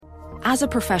As a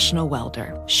professional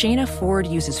welder, Shayna Ford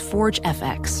uses Forge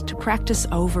FX to practice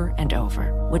over and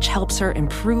over, which helps her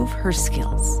improve her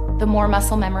skills. The more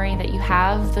muscle memory that you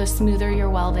have, the smoother your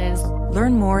weld is.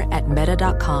 Learn more at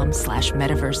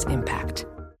meta.com/metaverse impact.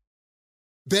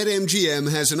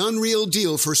 BetMGM has an unreal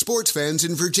deal for sports fans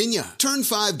in Virginia. Turn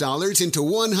 $5 into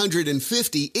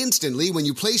 $150 instantly when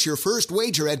you place your first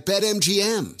wager at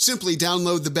BetMGM. Simply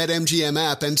download the BetMGM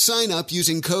app and sign up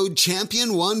using code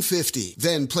CHAMPION150.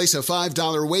 Then place a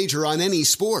 $5 wager on any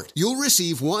sport. You'll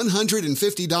receive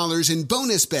 $150 in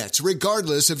bonus bets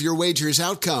regardless of your wager's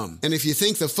outcome. And if you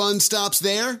think the fun stops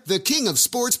there, the King of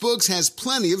Sportsbooks has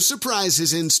plenty of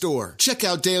surprises in store. Check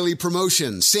out daily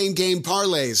promotions, same-game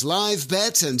parlays, live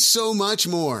bets, and so much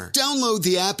more. Download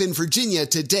the app in Virginia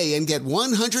today and get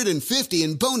 $150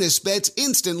 in bonus bets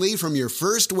instantly from your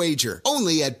first wager.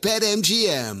 Only at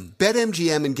BetMGM.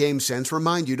 BetMGM and GameSense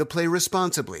remind you to play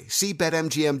responsibly. See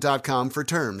BetMGM.com for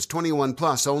terms. 21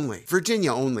 plus only.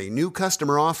 Virginia only. New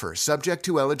customer offer. Subject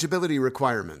to eligibility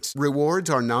requirements.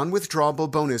 Rewards are non-withdrawable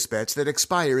bonus bets that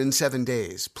expire in 7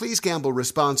 days. Please gamble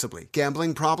responsibly.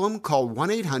 Gambling problem? Call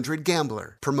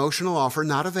 1-800-GAMBLER. Promotional offer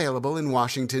not available in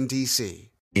Washington, D.C.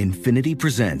 Infiniti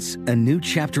presents a new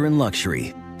chapter in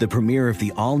luxury, the premiere of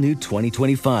the all-new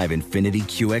 2025 Infiniti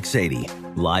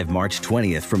QX80, live March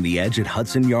 20th from the Edge at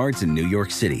Hudson Yards in New York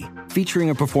City, featuring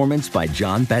a performance by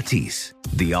John Batiste.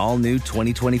 The all-new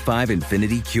 2025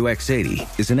 Infiniti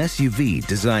QX80 is an SUV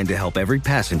designed to help every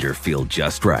passenger feel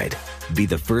just right. Be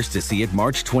the first to see it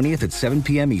March 20th at 7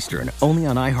 p.m. Eastern, only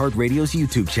on iHeartRadio's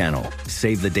YouTube channel.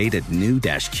 Save the date at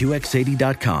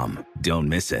new-QX80.com. Don't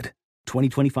miss it.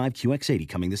 2025 QX80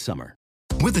 coming this summer.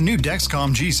 With the new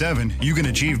Dexcom G7, you can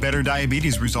achieve better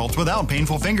diabetes results without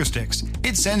painful finger sticks.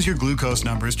 It sends your glucose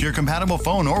numbers to your compatible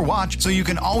phone or watch so you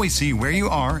can always see where you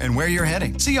are and where you're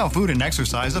heading. See how food and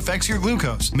exercise affects your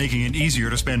glucose, making it easier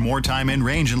to spend more time in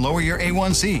range and lower your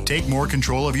A1C. Take more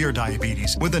control of your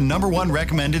diabetes with the #1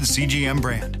 recommended CGM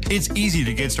brand. It's easy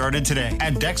to get started today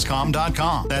at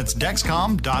Dexcom.com. That's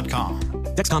Dexcom.com.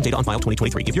 Dexcom data on file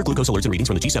 2023. If your glucose alerts and readings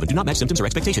from the G7 do not match symptoms or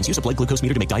expectations, use a blood glucose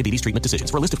meter to make diabetes treatment decisions.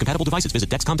 For a list of compatible devices, visit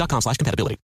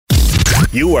Dexcom.com/compatibility.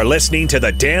 You are listening to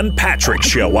The Dan Patrick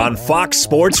Show on Fox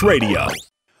Sports Radio.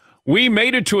 We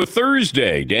made it to a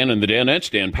Thursday. Dan and the Danettes,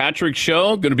 Dan Patrick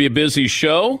Show. Going to be a busy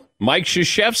show. Mike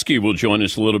Krzyzewski will join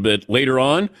us a little bit later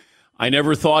on. I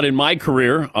never thought in my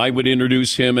career I would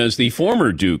introduce him as the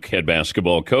former Duke head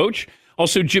basketball coach.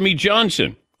 Also, Jimmy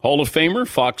Johnson, Hall of Famer,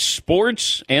 Fox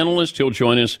Sports analyst. He'll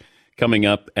join us coming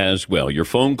up as well. Your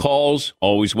phone calls,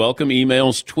 always welcome.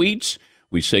 Emails, tweets.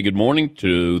 We say good morning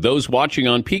to those watching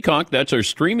on Peacock. That's our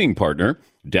streaming partner.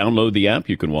 Download the app.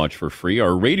 You can watch for free.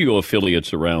 Our radio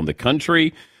affiliates around the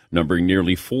country, numbering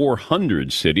nearly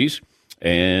 400 cities.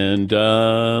 And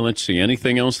let's see,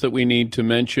 anything else that we need to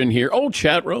mention here? Oh,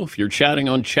 Chat Row. If you're chatting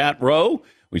on Chat Row,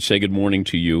 we say good morning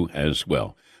to you as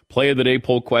well. Play of the day,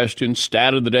 poll question,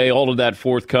 stat of the day, all of that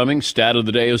forthcoming. Stat of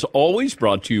the day is always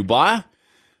brought to you by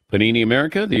Panini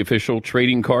America, the official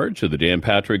trading cards of the Dan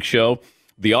Patrick Show.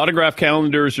 The autograph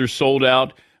calendars are sold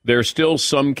out. There's still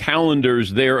some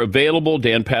calendars there available,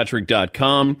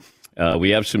 danpatrick.com. We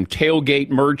have some tailgate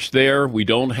merch there. We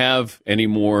don't have any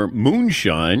more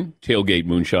moonshine, tailgate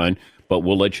moonshine, but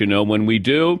we'll let you know when we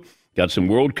do. Got some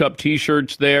World Cup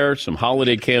T-shirts there, some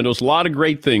holiday candles, a lot of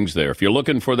great things there. If you're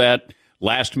looking for that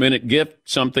last-minute gift,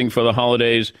 something for the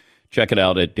holidays, check it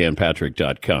out at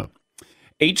danpatrick.com.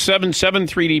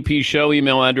 877-3DP-SHOW,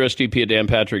 email address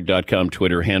dp@danpatrick.com,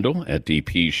 Twitter handle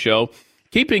 @DP-SHOW.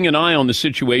 Keeping an eye on the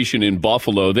situation in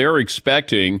Buffalo, they're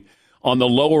expecting on the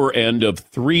lower end of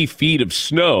 3 feet of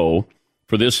snow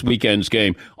for this weekend's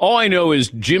game. All I know is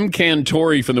Jim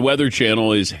Cantori from the Weather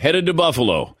Channel is headed to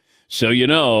Buffalo. So you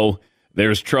know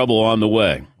there's trouble on the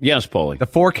way. Yes, Paulie. The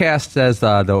forecast says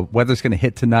the weather's going to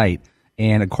hit tonight.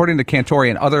 And according to Cantori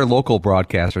and other local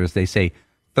broadcasters, they say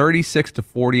 36 to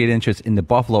 48 inches in the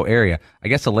Buffalo area. I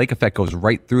guess the lake effect goes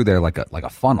right through there like a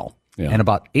funnel. Yeah. And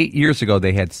about 8 years ago,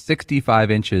 they had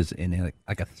 65 inches in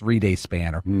like a 3-day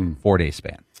span or 4-day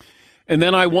span. And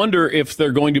then I wonder if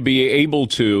they're going to be able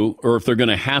to, or if they're going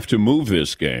to have to move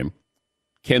this game.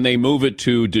 Can they move it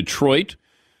to Detroit?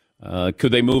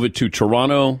 Could they move it to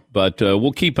Toronto? But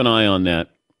we'll keep an eye on that.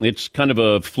 It's kind of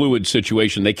a fluid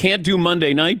situation. They can't do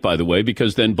Monday night, by the way,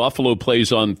 because then Buffalo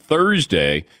plays on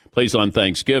Thursday, plays on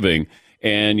Thanksgiving,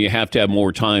 and you have to have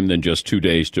more time than just 2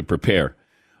 days to prepare.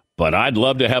 But I'd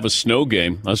love to have a snow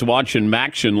game. I was watching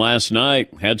Maction last night,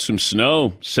 had some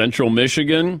snow, central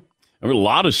Michigan. There was a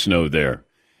lot of snow there,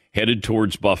 headed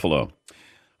towards Buffalo.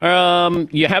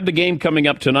 You have the game coming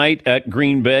up tonight at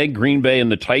Green Bay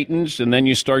and the Titans, and then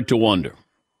you start to wonder,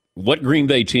 what Green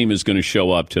Bay team is going to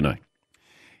show up tonight?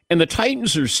 And the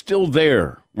Titans are still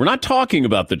there. We're not talking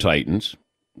about the Titans.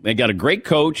 They got a great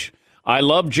coach. I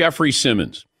love Jeffrey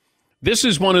Simmons. This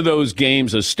is one of those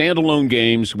games, a standalone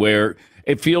games, where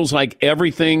it feels like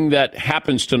everything that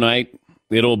happens tonight,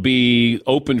 it'll be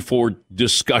open for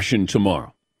discussion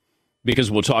tomorrow.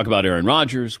 Because we'll talk about Aaron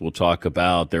Rodgers, we'll talk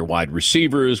about their wide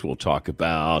receivers, we'll talk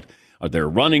about their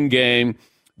running game.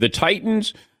 The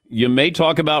Titans, you may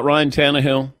talk about Ryan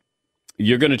Tannehill.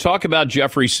 You're going to talk about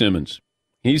Jeffrey Simmons.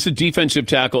 He's a defensive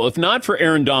tackle. If not for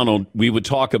Aaron Donald, we would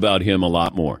talk about him a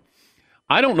lot more.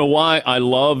 I don't know why I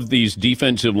love these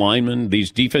defensive linemen,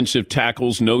 these defensive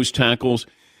tackles, nose tackles,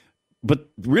 but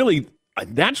really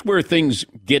that's where things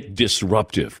get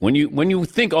disruptive. When you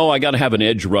think, oh, I got to have an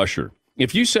edge rusher.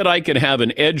 If you said I could have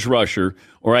an edge rusher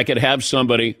or I could have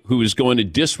somebody who is going to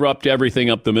disrupt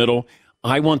everything up the middle,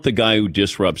 I want the guy who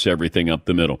disrupts everything up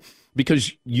the middle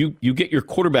because you get your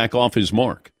quarterback off his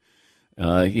mark.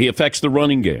 He affects the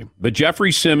running game. But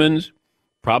Jeffrey Simmons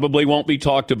probably won't be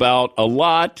talked about a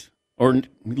lot or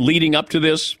leading up to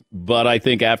this, but I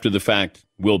think after the fact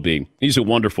will be. He's a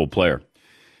wonderful player.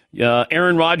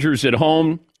 Aaron Rodgers at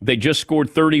home, they just scored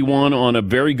 31 on a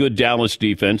very good Dallas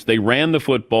defense. They ran the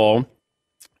football,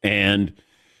 and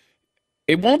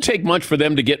it won't take much for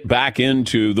them to get back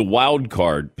into the wild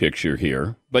card picture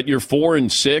here. But you're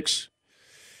 4-6,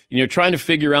 and you're trying to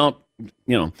figure out,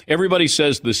 everybody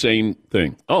says the same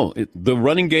thing. Oh, the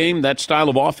running game, that style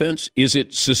of offense, is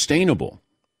it sustainable?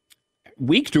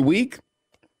 Week to week?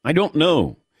 I don't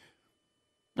know.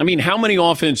 I mean, how many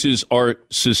offenses are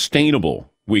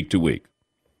sustainable week to week?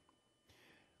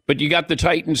 But you got the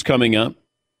Titans coming up.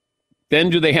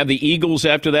 Then do they have the Eagles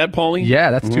after that, Paulie?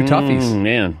 Yeah, that's two toughies.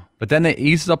 Man. But then they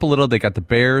ease up a little. They got the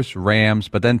Bears, Rams,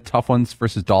 but then tough ones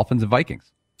versus Dolphins and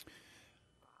Vikings.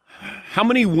 How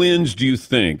many wins do you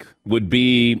think would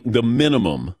be the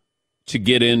minimum to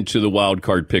get into the wild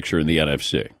card picture in the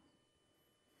NFC?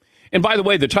 And by the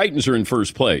way, the Titans are in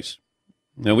first place.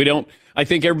 Now, I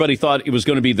think everybody thought it was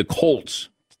going to be the Colts,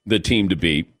 the team to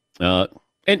beat.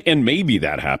 And maybe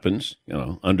that happens,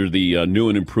 under the new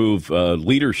and improved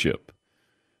leadership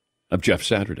of Jeff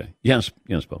Saturday. Yes,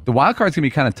 Bo. The wild card's going to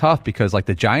be kind of tough because, like,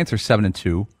 the Giants are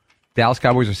 7-2. Dallas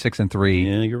Cowboys are 6-3.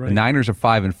 Yeah, you're right. The Niners are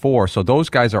 5-4. So those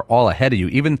guys are all ahead of you.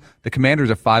 Even the Commanders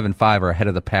are 5-5 are ahead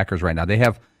of the Packers right now. They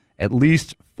have at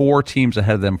least 4 teams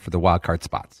ahead of them for the wild card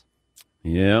spots.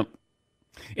 Yeah.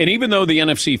 And even though the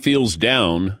NFC feels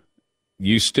down,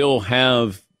 you still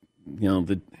have, do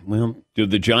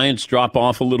the Giants drop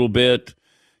off a little bit?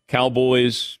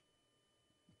 Cowboys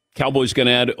going to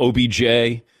add OBJ.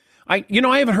 I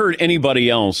haven't heard anybody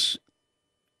else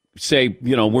say,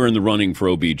 we're in the running for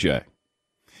OBJ.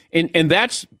 And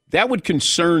that would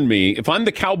concern me. If I'm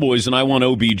the Cowboys and I want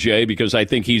OBJ because I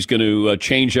think he's going to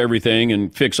change everything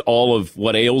and fix all of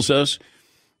what ails us,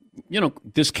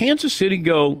 does Kansas City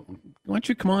go, why don't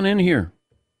you come on in here?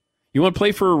 You want to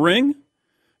play for a ring?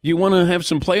 You want to have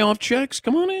some playoff checks?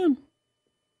 Come on in.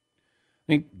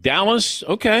 I mean, Dallas,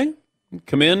 okay.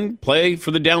 Come in, play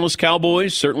for the Dallas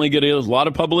Cowboys. Certainly get a lot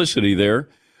of publicity there.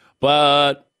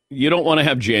 But you don't want to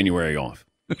have January off.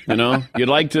 You'd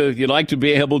like to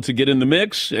be able to get in the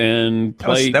mix and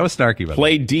play. That was snarky.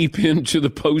 Play deep into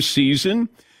the postseason.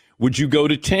 Would you go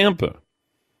to Tampa?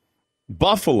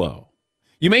 Buffalo.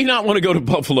 You may not want to go to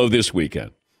Buffalo this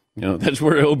weekend. That's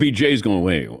where OBJ is going,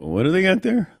 wait, what do they got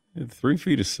there? 3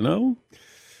 feet of snow?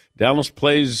 Dallas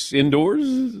plays indoors?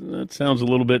 That sounds a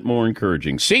little bit more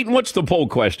encouraging. Seton, what's the poll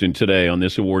question today on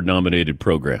this award-nominated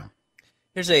program?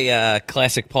 Here's a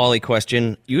classic Paulie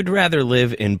question. You'd rather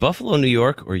live in Buffalo, New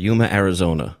York, or Yuma,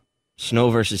 Arizona? Snow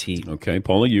versus heat. Okay,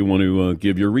 Paulie, you want to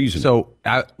give your reason. So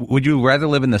would you rather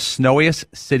live in the snowiest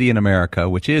city in America,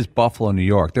 which is Buffalo, New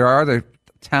York? There are other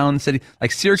town, city,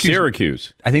 like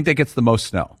Syracuse. I think that gets the most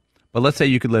snow. But let's say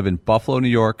you could live in Buffalo, New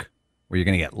York, where you're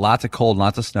going to get lots of cold,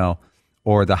 lots of snow,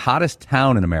 or the hottest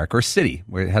town in America, or city,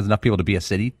 where it has enough people to be a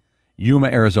city, Yuma,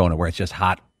 Arizona, where it's just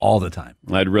hot all the time.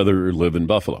 I'd rather live in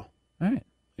Buffalo. All right.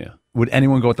 Yeah. Would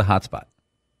anyone go with the hot spot?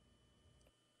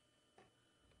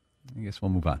 I guess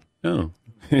we'll move on. Oh.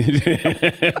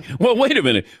 Well, wait a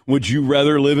minute. Would you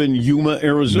rather live in Yuma,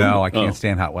 Arizona? No, I can't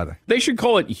stand hot weather. They should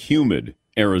call it humid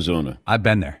Arizona. I've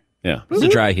been there. Yeah. It's a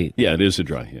dry heat. Yeah, it is a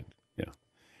dry heat.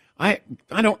 I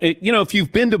don't, if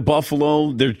you've been to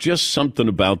Buffalo, there's just something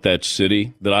about that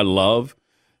city that I love.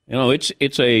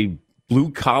 It's a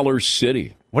blue-collar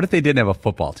city. What if they didn't have a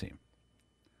football team?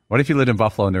 What if you lived in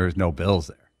Buffalo and there was no Bills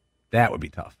there? That would be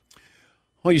tough.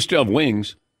 Well, you still have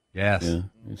Wings. Yes. Yeah,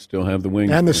 you still have the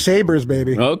Wings. And the Sabres,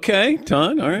 baby. Okay,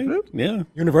 Ton, all right. Yeah.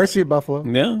 University of Buffalo.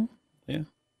 Yeah.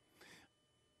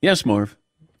 Yes, Marv.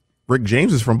 Rick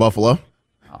James is from Buffalo.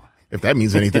 if that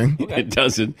means anything. It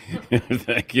doesn't.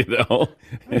 Thank you, though.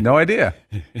 No idea.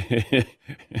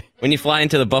 When you fly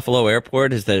into the Buffalo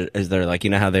airport, is there like, you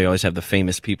know how they always have the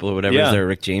famous people or whatever? Yeah. Is there a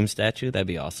Rick James statue? That'd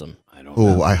be awesome.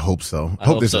 Oh, I hope so. I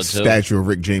hope there's a statue of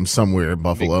Rick James somewhere in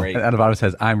Buffalo. And at the bottom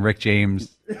says, "I'm Rick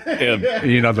James."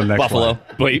 You know the next Buffalo. one.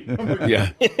 Bleep.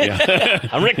 Yeah.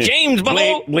 I'm Rick James,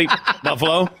 Buffalo. Bleep.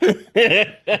 Buffalo.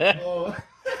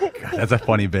 God, that's a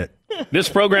funny bit. This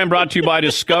program brought to you by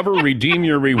Discover. Redeem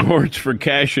your rewards for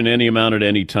cash in any amount at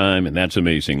any time, and that's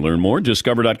amazing. Learn more.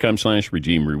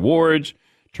 Discover.com/redeem rewards.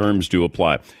 Terms do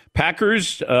apply.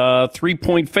 Packers,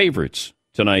 3-point favorites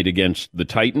tonight against the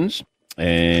Titans.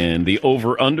 And the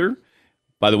over-under.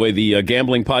 By the way, the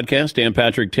gambling podcast, Dan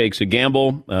Patrick Takes a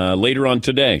Gamble, later on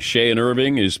today. Shea and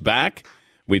Irving is back,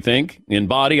 we think, in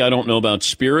body. I don't know about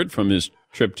spirit from his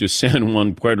trip to San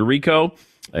Juan, Puerto Rico.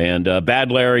 And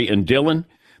Bad Larry and Dylan.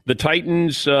 The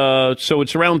Titans, so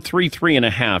it's around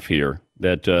 3.5 here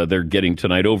that they're getting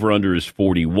tonight. Over-under is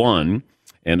 41.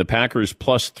 And the Packers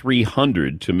plus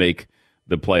 300 to make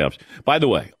the playoffs. By the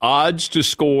way, odds to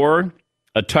score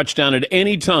a touchdown at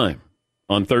any time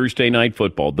on Thursday Night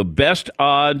Football. The best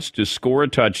odds to score a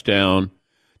touchdown.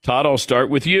 Todd, I'll start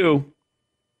with you.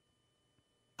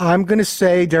 I'm going to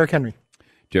say Derrick Henry.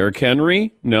 Derrick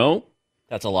Henry? No.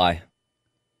 That's a lie.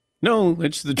 No,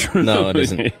 it's the truth. No, it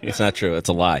isn't. It's not true. It's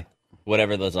a lie.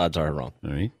 Whatever those odds are wrong. All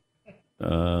right.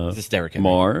 Is this Derrick Henry?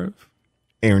 Marv?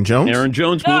 Aaron Jones? Aaron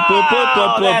Jones. Whoop, whoop, whoop,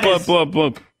 whoop, whoop, whoop, whoop,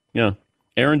 whoop. Yeah.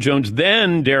 Aaron Jones,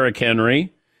 then Derrick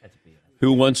Henry.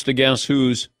 Who wants to guess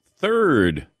who's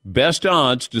third best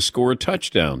odds to score a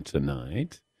touchdown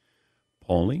tonight?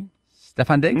 Paulie?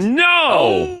 Stephon Diggs?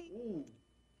 No!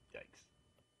 Yikes.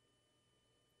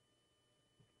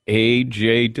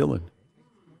 A.J. Dillon.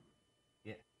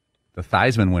 The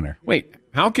Theismann winner. Wait,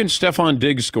 how can Stephon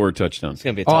Diggs score a touchdown? It's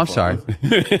going to be a Oh, I'm tough sorry.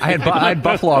 one. I had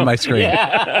Buffalo on my screen.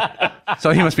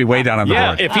 So he must be way down on the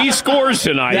board. If he scores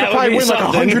tonight, That probably win like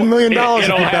 $100 million if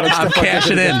you bet on I'm Stephon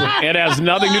cashing in. It has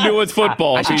nothing to do with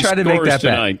football. I should if he try to make scores that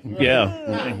bet. tonight.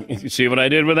 Yeah. You see what I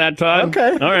did with that, Todd?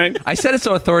 Okay. All right. I said it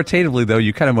so authoritatively, though,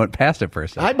 you kind of went past it for a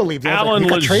second. I believe that. Alan You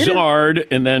got traded? Lazard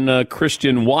and then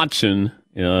Christian Watson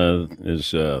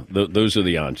is those are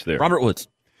the odds there. Robert Woods.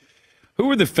 Who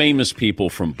are the famous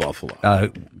people from Buffalo?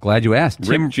 Glad you asked.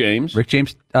 Rick James. Tim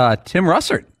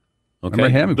Russert. Okay. Remember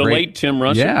him? The late Tim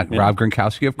Russert? Yeah, Rob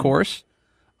Gronkowski, of course.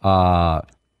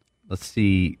 Let's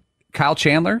see. Kyle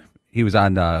Chandler. He was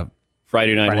on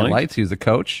Friday Night Lights. He was the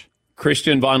coach.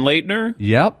 Christian Von Leitner.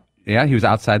 Yep. Yeah, he was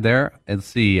outside there. And let's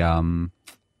see. I'm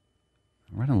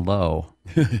running low.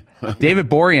 David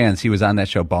Boreanaz. He was on that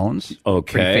show, Bones.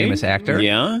 Okay. Pretty famous actor.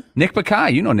 Yeah. Nick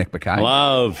Bakay. You know Nick Bakay.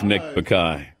 Love Nick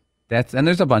Bakay. And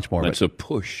there's a bunch more. That's a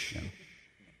push.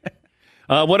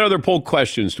 What other poll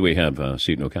questions do we have,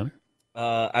 Seton O'Connor?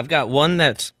 I've got one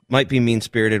that might be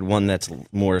mean-spirited, one that's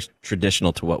more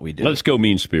traditional to what we do. Let's go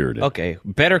mean-spirited. Okay.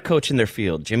 Better coach in their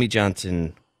field, Jimmy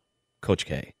Johnson, Coach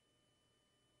K.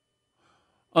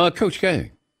 Coach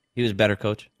K. He was a better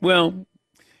coach? Well,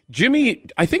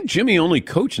 I think Jimmy only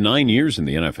coached 9 years in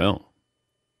the NFL.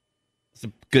 It's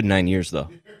a good 9 years, though.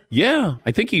 Yeah.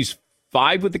 I think he's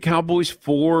 5 with the Cowboys,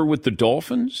 4 with the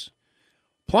Dolphins.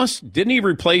 Plus, didn't he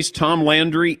replace Tom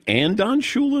Landry and Don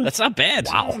Shula? That's not bad.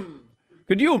 Wow.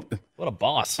 Could you? What a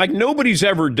boss. Like, nobody's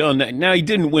ever done that. Now, he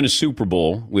didn't win a Super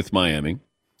Bowl with Miami,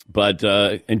 but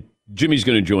and Jimmy's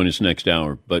going to join us next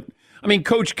hour. But, I mean,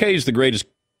 Coach K is the greatest,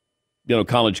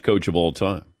 college coach of all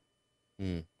time.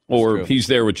 Or true. He's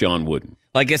there with John Wooden.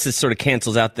 Well, I guess it sort of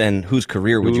cancels out then whose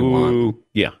career would you want?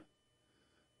 Yeah.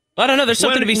 I don't know. There's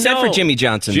something to be said for Jimmy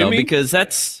Johnson, though, because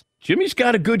Jimmy's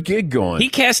got a good gig going. He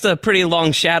cast a pretty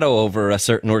long shadow over a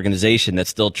certain organization that's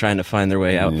still trying to find their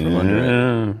way out from under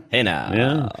it. Hey, now.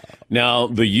 Yeah. Now,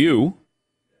 the U.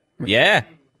 Yeah.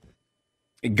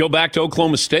 Go back to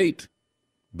Oklahoma State.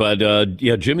 But,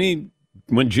 Jimmy,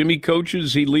 when Jimmy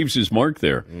coaches, he leaves his mark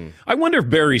there. I wonder if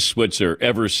Barry Switzer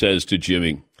ever says to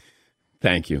Jimmy,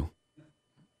 thank you.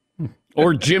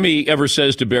 Or Jimmy ever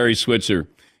says to Barry Switzer,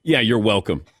 yeah, you're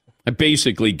welcome. I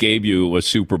basically gave you a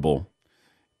Super Bowl.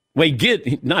 Well,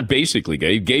 not basically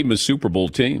gave him a Super Bowl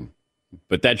team.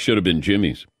 But that should have been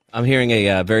Jimmy's. I'm hearing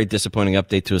a very disappointing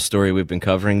update to a story we've been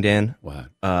covering, Dan. What?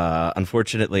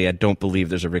 Unfortunately, I don't believe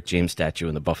there's a Rick James statue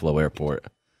in the Buffalo airport.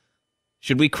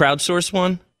 Should we crowdsource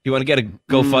one? Do you want to get a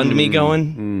GoFundMe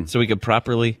going so we could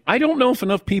properly? I don't know if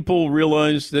enough people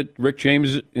realize that Rick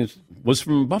James was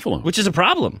from Buffalo. Which is a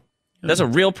problem. That's a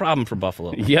real problem for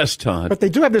Buffalo. Yes, Todd. But they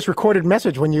do have this recorded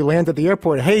message when you land at the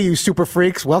airport. Hey, you super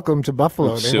freaks, welcome to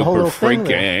Buffalo. They have a whole Super little thing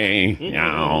freaky. there.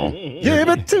 No. Give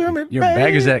it to me, Your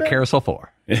bag is at Carousel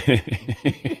 4.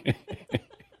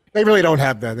 They really don't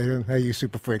have that. They use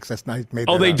super freaks. That's not made.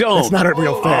 Oh, they don't. It's not a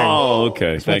real thing. Oh,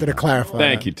 okay. Just wanted to clarify.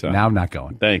 Thank you, Tom. Now I'm not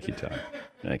going. Thank you, Tom.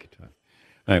 Thank you, Tom.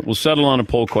 All right, we'll settle on a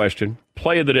poll question.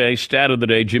 Play of the day, stat of the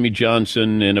day, Jimmy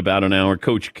Johnson in about an hour.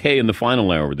 Coach K in the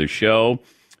final hour of the show.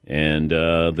 And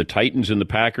the Titans and the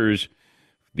Packers,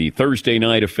 the Thursday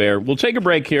night affair. We'll take a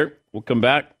break here. We'll come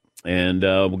back, and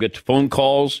we'll get to phone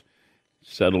calls,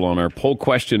 settle on our poll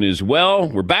question as well.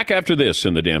 We're back after this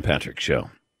in the Dan Patrick Show.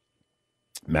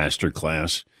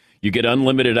 Masterclass. You get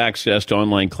unlimited access to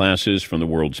online classes from the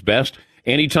world's best,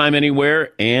 anytime,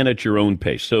 anywhere, and at your own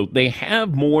pace. So they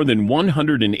have more than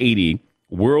 180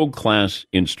 world-class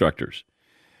instructors.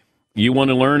 You want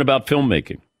to learn about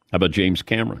filmmaking? How about James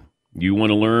Cameron? You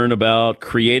want to learn about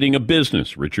creating a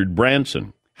business? Richard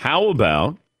Branson. How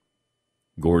about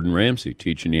Gordon Ramsay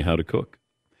teaching you how to cook?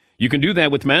 You can do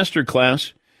that with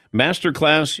Masterclass.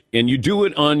 Masterclass, and you do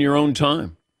it on your own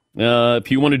time. If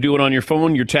you want to do it on your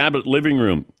phone, your tablet, living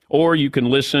room, or you can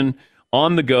listen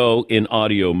on the go in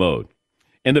audio mode.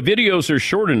 And the videos are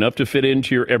short enough to fit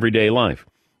into your everyday life.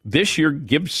 This year,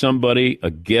 give somebody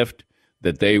a gift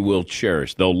that they will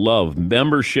cherish. They'll love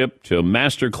membership to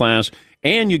Masterclass,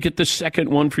 and you get the second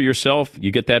one for yourself.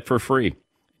 You get that for free.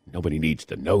 Nobody needs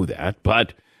to know that,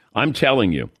 but I'm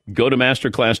telling you, go to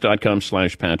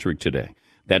masterclass.com/Patrick today.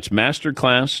 That's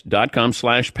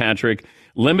masterclass.com/Patrick.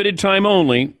 Limited time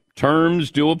only.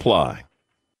 Terms do apply.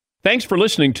 Thanks for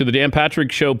listening to the Dan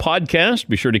Patrick Show podcast.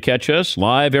 Be sure to catch us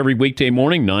live every weekday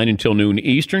morning, 9 until noon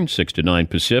Eastern, 6 to 9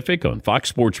 Pacific on Fox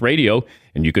Sports Radio.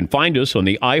 And you can find us on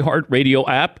the iHeartRadio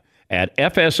app at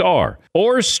FSR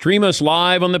or stream us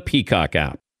live on the Peacock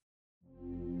app.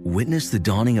 Witness the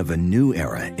dawning of a new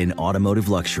era in automotive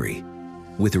luxury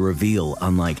with a reveal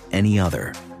unlike any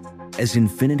other as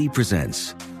Infiniti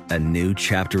presents a new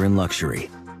chapter in luxury,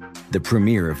 the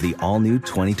premiere of the all-new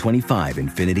 2025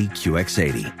 Infiniti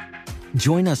QX80.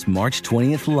 Join us March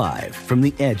 20th live from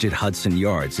the Edge at Hudson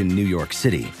Yards in New York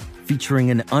City,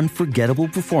 featuring an unforgettable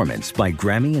performance by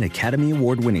Grammy and Academy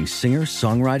Award-winning singer,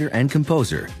 songwriter, and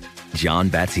composer, Jon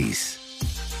Batiste.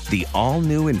 The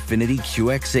all-new Infiniti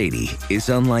QX80 is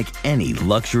unlike any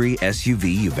luxury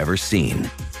SUV you've ever seen.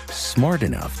 Smart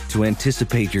enough to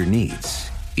anticipate your needs,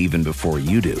 even before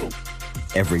you do.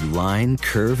 Every line,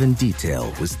 curve, and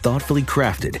detail was thoughtfully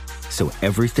crafted, so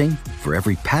everything for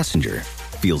every passenger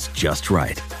feels just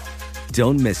right.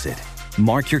 Don't miss it.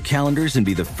 Mark your calendars and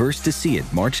be the first to see it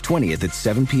March 20th at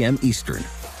 7 p.m. Eastern,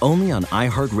 only on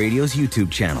iHeartRadio's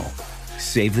YouTube channel.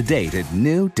 Save the date at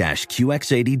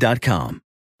new-QX80.com.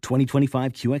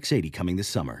 2025 QX80 coming this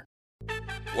summer.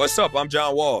 What's up? I'm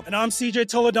John Wall. And I'm CJ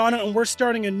Toledano, and we're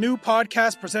starting a new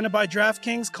podcast presented by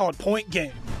DraftKings called Point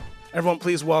Game. Everyone,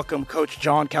 please welcome Coach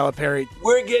John Calipari.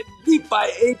 We're getting beat by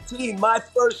 18. My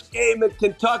first game in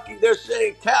Kentucky, they're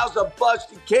saying Cal's a bust.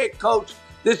 He can't coach.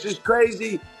 This is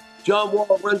crazy. John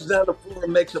Wall runs down the floor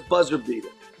and makes a buzzer beater.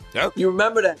 Yep. You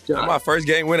remember that, John? That's my first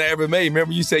game winner I ever made.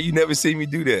 Remember you said you never see me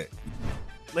do that.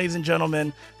 Ladies and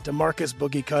gentlemen, DeMarcus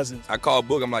Boogie Cousins. I called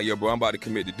Boog. I'm like, yo, bro, I'm about to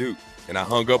commit to Duke. And I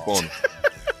hung up on him.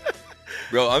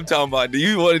 Bro, I'm talking about, do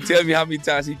you want to tell me how many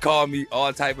times he called me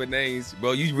all type of names?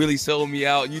 Bro, you really sold me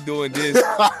out. You doing this.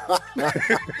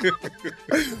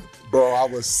 Bro, I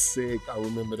was sick. I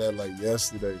remember that like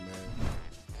yesterday, man.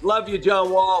 Love you, John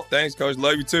Wall. Thanks, Coach.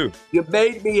 Love you, too. You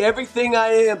made me everything I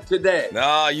am today.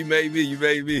 Nah, you made me. You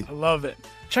made me. I love it.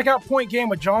 Check out Point Game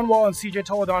with John Wall and CJ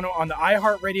Toledano on the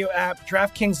iHeartRadio app,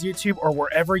 DraftKings YouTube, or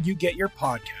wherever you get your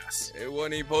podcasts. It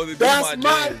wasn't even supposed to be That's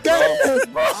my dance,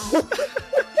 bro.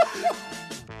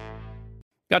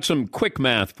 Got some quick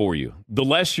math for you. The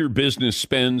less your business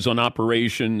spends on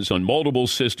operations, on multiple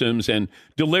systems, and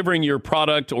delivering your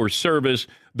product or service,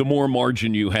 the more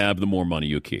margin you have, the more money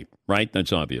you keep, right?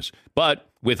 That's obvious. But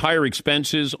with higher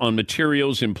expenses on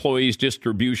materials, employees,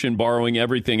 distribution, borrowing,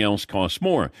 everything else costs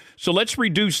more. So let's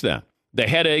reduce that. The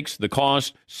headaches, the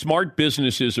cost, smart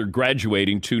businesses are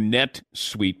graduating to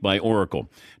NetSuite by Oracle.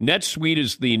 NetSuite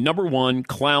is the #1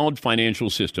 cloud financial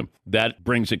system that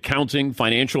brings accounting,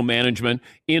 financial management,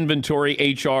 inventory,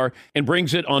 HR, and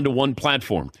brings it onto one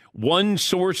platform. One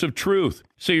source of truth.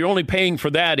 So you're only paying for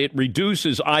that. It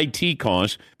reduces IT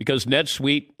costs because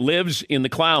NetSuite lives in the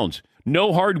clouds.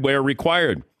 No hardware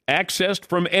required. Accessed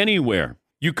from anywhere.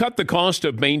 You cut the cost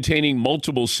of maintaining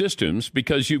multiple systems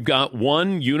because you've got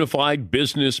one unified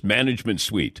business management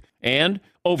suite. And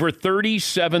over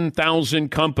 37,000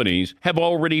 companies have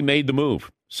already made the move.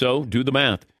 So do the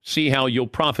math. See how you'll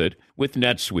profit with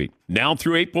NetSuite. Now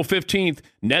through April 15th,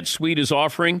 NetSuite is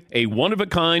offering a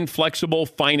one-of-a-kind flexible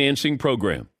financing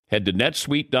program. Head to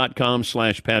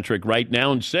netsuite.com/Patrick right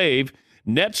now and save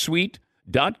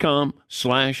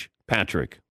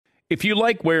netsuite.com/Patrick. If you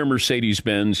like where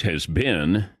Mercedes-Benz has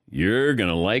been, you're going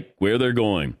to like where they're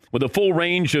going. With a full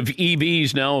range of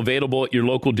EVs now available at your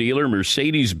local dealer,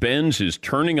 Mercedes-Benz is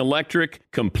turning electric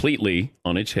completely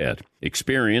on its head.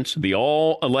 Experience the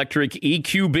all-electric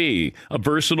EQB, a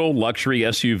versatile luxury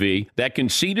SUV that can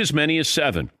seat as many as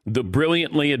 7. The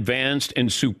brilliantly advanced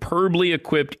and superbly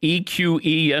equipped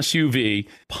EQE SUV,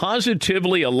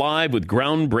 positively alive with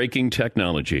groundbreaking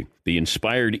technology. The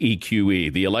inspired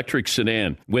EQE, the electric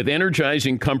sedan, with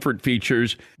energizing comfort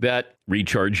features that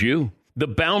recharge you. The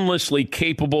boundlessly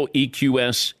capable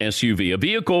EQS SUV, a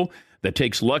vehicle that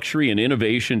takes luxury and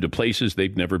innovation to places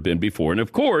they've never been before. And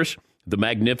of course, the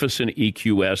magnificent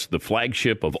EQS, the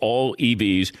flagship of all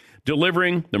EVs,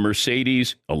 delivering the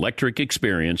Mercedes electric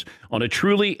experience on a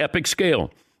truly epic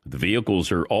scale. The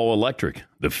vehicles are all electric.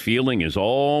 The feeling is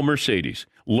all Mercedes.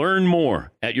 Learn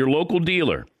more at your local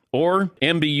dealer or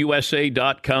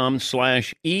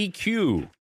mbusa.com/EQ.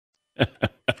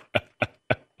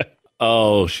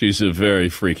 Oh, she's a very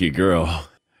freaky girl.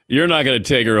 You're not going to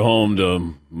take her home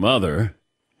to mother.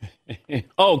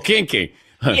 Oh, kinky.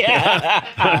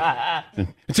 Yeah.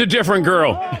 It's a different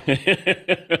girl.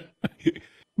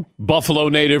 Buffalo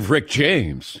native Rick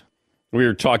James. We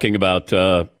were talking about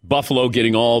Buffalo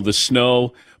getting all the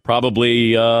snow,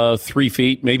 probably 3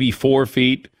 feet, maybe 4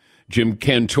 feet. Jim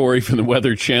Cantori from the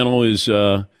Weather Channel is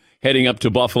heading up to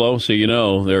Buffalo, so you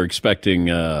know they're expecting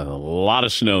a lot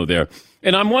of snow there.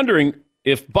 And I'm wondering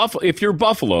if you're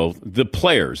Buffalo, the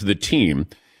players, the team,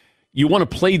 you want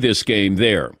to play this game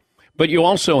there. But you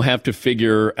also have to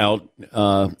figure out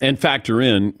and factor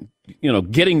in,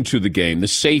 getting to the game, the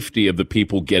safety of the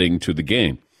people getting to the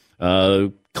game,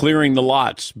 clearing the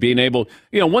lots, being able,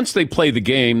 once they play the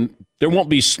game, there won't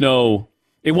be snow.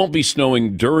 It won't be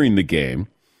snowing during the game,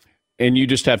 and you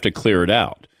just have to clear it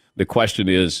out. The question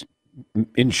is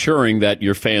ensuring that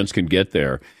your fans can get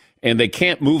there, and they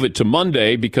can't move it to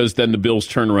Monday because then the Bills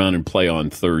turn around and play on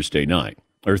Thursday night.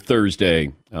 Or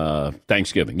Thursday,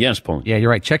 Thanksgiving. Yes, Paul. Yeah, you're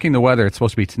right. Checking the weather, it's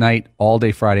supposed to be tonight, all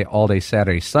day Friday, all day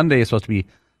Saturday. Sunday is supposed to be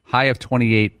high of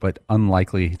 28, but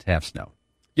unlikely to have snow.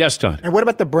 Yes, Todd. And what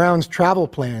about the Browns' travel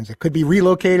plans? It could be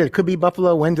relocated. It could be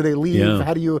Buffalo. When do they leave? Yeah.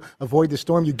 How do you avoid the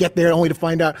storm? You get there only to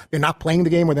find out they're not playing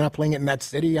the game or they're not playing it in that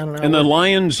city. I don't know. And the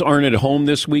Lions aren't at home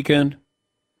this weekend.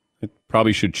 I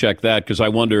probably should check that because I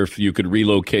wonder if you could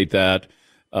relocate that.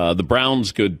 The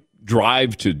Browns could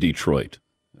drive to Detroit.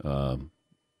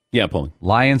 Yeah, Paul.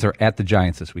 Lions are at the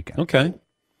Giants this weekend. Okay.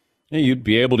 Yeah, you'd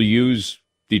be able to use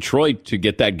Detroit to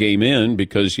get that game in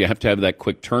because you have to have that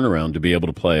quick turnaround to be able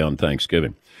to play on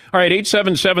Thanksgiving. All right,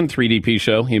 877-3DP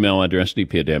Show. Email address,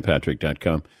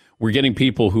 dp@danpatrick.com. We're getting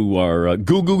people who are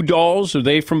Goo Goo Dolls. Are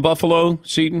they from Buffalo,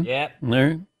 Seton? Yep.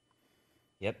 There?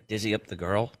 Yep, Dizzy Up the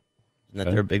Girl. Isn't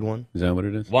that their big one? Is that what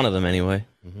it is? One of them, anyway.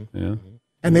 Mm-hmm. Yeah.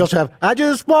 And they also have, I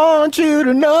just want you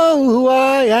to know who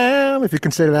I am, if you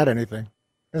consider that anything.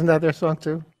 Isn't that their song,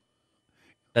 too?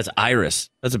 That's Iris.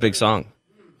 That's a big song.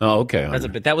 Oh, okay.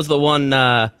 That was the one,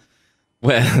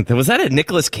 was that a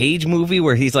Nicolas Cage movie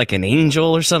where he's like an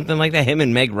angel or something like that? Him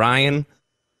and Meg Ryan?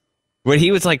 When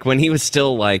he was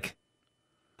still like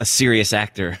a serious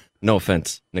actor. No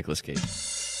offense, Nicolas Cage.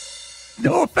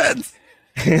 No offense.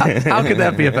 How could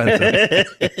that be offensive?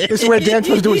 This is where Dan's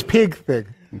supposed to do his pig thing.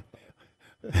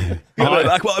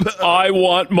 I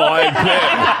want my pig.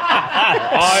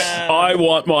 I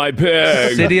want my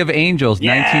pig. City of Angels,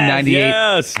 1998.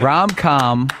 Yes.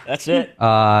 Rom-com. That's it.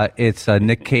 It's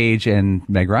Nick Cage and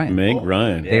Meg Ryan. Meg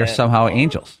Ryan. They are somehow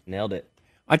angels. Nailed it.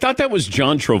 I thought that was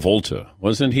John Travolta.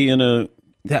 Wasn't he in a...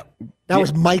 That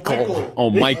was Michael. Oh,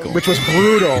 Michael. Which was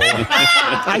brutal.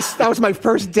 That was my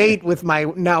first date with my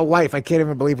now wife. I can't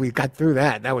even believe we got through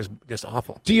that. That was just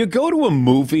awful. Do you go to a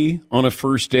movie on a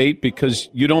first date because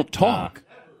you don't talk?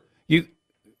 It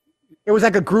was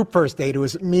like a group first date. It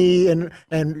was me and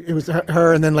it was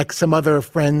her and then like some other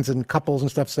friends and couples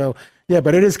and stuff. So, yeah,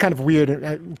 but it is kind of weird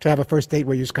to have a first date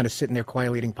where you're just kind of sitting there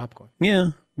quietly eating popcorn.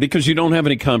 Yeah, because you don't have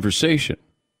any conversation.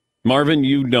 Marvin,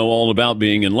 you know all about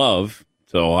being in love.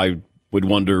 So I would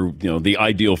wonder, the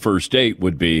ideal first date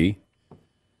would be?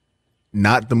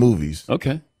 Not the movies.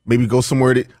 Okay. Maybe go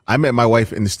somewhere. I met my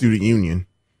wife in the student union.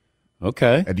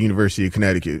 Okay. At the University of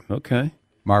Connecticut. Okay.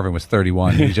 Marvin was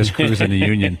 31. He was just cruising the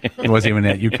union. He wasn't even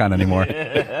at UConn anymore.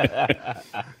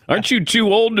 Aren't you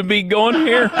too old to be going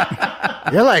here?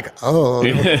 You're like, oh.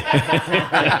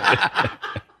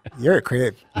 You're a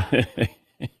creep.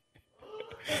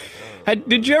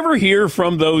 Did you ever hear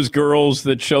from those girls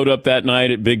that showed up that night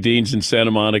at Big Dean's in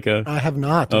Santa Monica? I have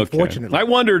not, unfortunately. I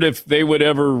wondered if they would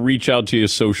ever reach out to you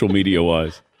social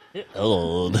media-wise.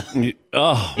 Old.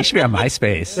 Oh, you should be on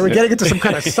MySpace. They were getting into some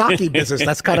kind of sake business.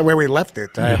 That's kind of where we left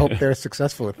it. I hope they're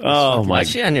successful with this. Oh, Why is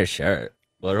she on your shirt?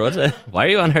 What was it? Why are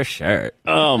you on her shirt?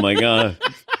 Oh, my God.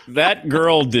 That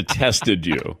girl detested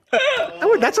you.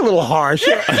 Oh, that's a little harsh.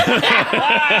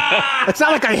 It's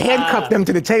not like I handcuffed them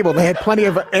to the table. They had plenty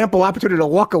of ample opportunity to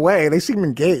walk away. They seemed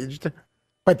engaged.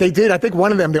 But they did. I think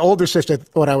one of them, the older sister,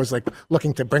 thought I was like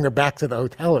looking to bring her back to the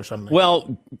hotel or something.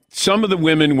 Well, some of the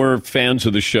women were fans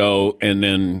of the show, and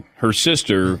then her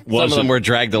sister was. Some of them were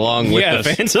dragged along with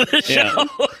the fans of the show.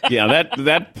 Yeah,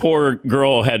 that poor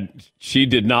girl she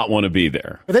did not want to be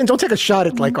there. But then don't take a shot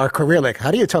at like our career. Like,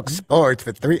 how do you talk sports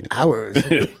for 3 hours?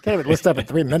 You can't even list up in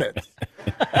 3 minutes.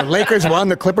 The Lakers won,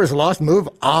 the Clippers lost. Move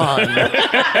on.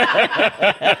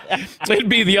 It'd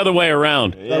be the other way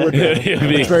around. That would be.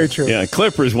 That's very true. Yeah,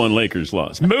 Clippers won, Lakers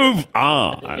lost. Move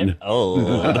on.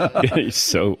 Old. He's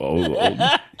so old.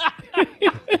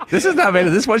 This is not, man.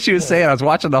 This is what she was saying. I was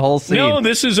watching the whole scene. No,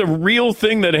 this is a real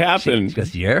thing that happened. She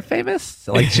goes, "You're famous?"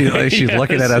 Like she's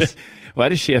looking at us. Why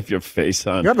does she have your face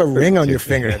on? You have a ring on your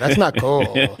finger. That's not cool.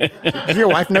 Does your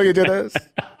wife know you do this?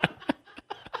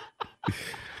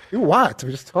 You what?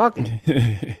 We're just talking.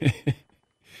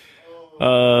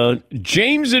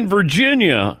 James in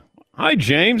Virginia. Hi,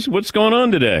 James. What's going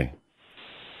on today?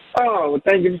 Oh, well,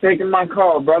 thank you for taking my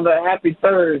call, brother. Happy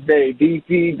Thursday,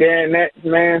 DP, Dan Nets,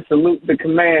 man. Salute the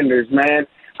Commanders, man.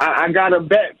 I got a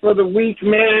bet for the week,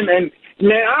 man, and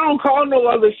man, I don't call no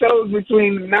other shows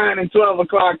between the 9 and 12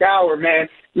 o'clock hour, man.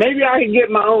 Maybe I can get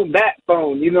my own bat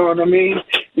phone, you know what I mean?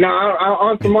 Now,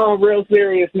 on some all real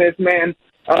seriousness, man,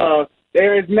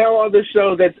 there is no other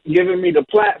show that's given me the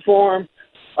platform,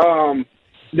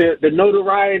 the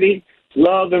notoriety,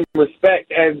 love, and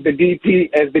respect as the DP,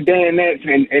 as the Dan Nets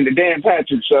and the Dan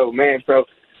Patrick Show, man. So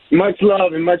much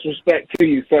love and much respect to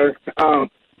you, sir.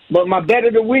 But my bet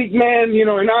of the week, man, you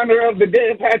know, in honor of the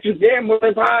Dan Patrick Gambler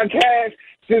podcast,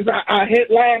 since I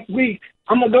hit last week,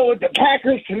 I'm going to go with the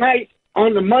Packers tonight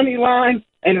on the money line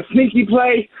and a sneaky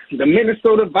play, the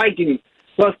Minnesota Vikings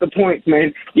plus the points,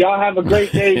 man. Y'all have a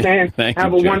great day, man.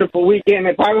 Have a wonderful weekend.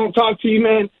 If I don't talk to you,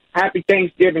 man, happy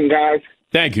Thanksgiving, guys.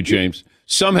 Thank you, James.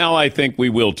 Somehow I think we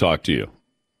will talk to you.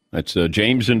 That's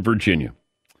James in Virginia.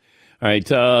 All right,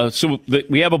 so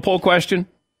we have a poll question?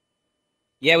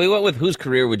 Yeah, we went with whose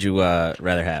career would you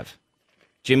rather have?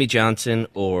 Jimmy Johnson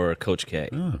or Coach K?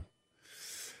 Oh.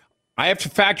 I have to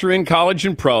factor in college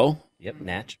and pro. Yep,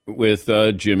 Natch. With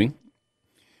Jimmy.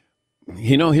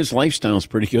 You know, his lifestyle's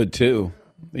pretty good, too.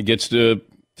 He gets to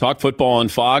talk football on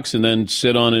Fox and then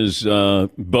sit on his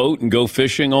boat and go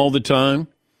fishing all the time.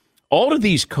 All of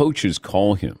these coaches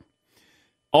call him.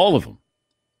 All of them.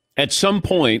 At some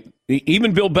point,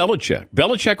 even Bill Belichick.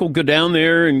 Belichick will go down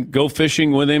there and go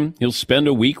fishing with him. He'll spend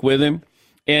a week with him.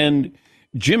 And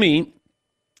Jimmy,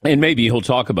 and maybe he'll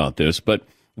talk about this, but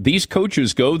these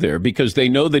coaches go there because they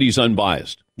know that he's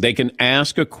unbiased. They can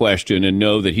ask a question and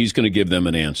know that he's going to give them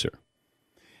an answer.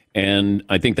 And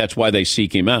I think that's why they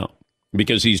seek him out,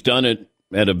 because he's done it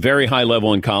at a very high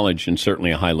level in college and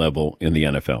certainly a high level in the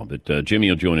NFL. But Jimmy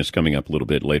will join us coming up a little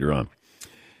bit later on.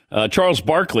 Charles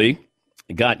Barkley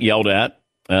got yelled at.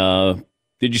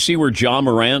 Did you see where John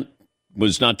Morant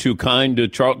was not too kind to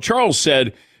Charles? Charles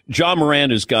said John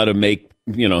Morant has got to make,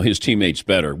 his teammates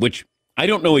better, which I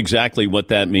don't know exactly what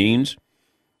that means.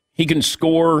 He can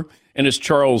score, and as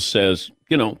Charles says,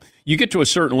 you get to a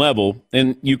certain level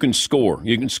and you can score.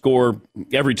 You can score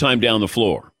every time down the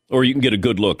floor, or you can get a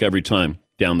good look every time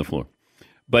down the floor.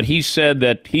 But he said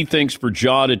that he thinks for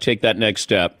Ja to take that next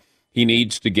step, he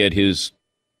needs to get his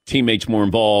teammates more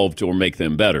involved or make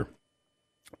them better.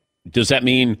 Does that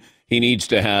mean he needs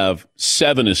to have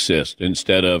 7 assists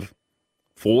instead of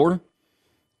 4?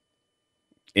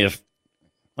 If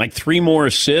 3 more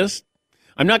assists?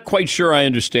 I'm not quite sure I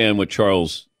understand what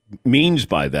Charles means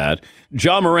by that.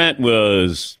 Ja Morant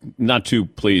was not too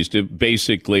pleased.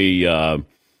 Basically,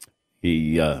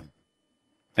 he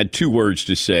had 2 words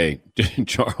to say to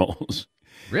Charles.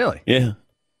 Really? Yeah.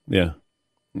 Nah,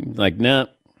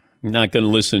 I'm not going to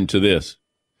listen to this.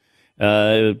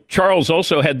 Charles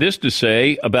also had this to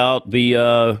say about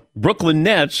the Brooklyn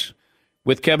Nets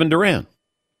with Kevin Durant.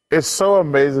 It's so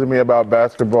amazing to me about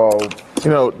basketball.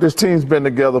 This team's been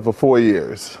together for 4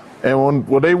 years. And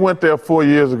when they went there 4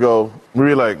 years ago, we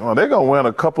were like, they're going to win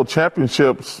a couple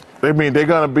championships. They're going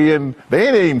to be in, they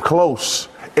ain't even close.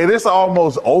 And it's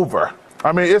almost over.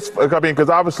 Because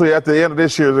obviously at the end of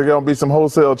this year, there's going to be some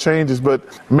wholesale changes. But,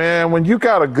 man, when you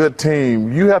got a good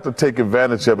team, you have to take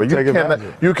advantage of it.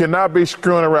 You cannot be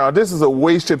screwing around. This is a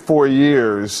wasted 4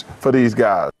 years for these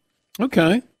guys.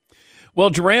 Okay. Well,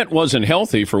 Durant wasn't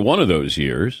healthy for one of those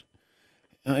years.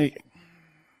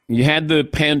 You had the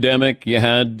pandemic. You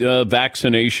had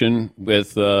vaccination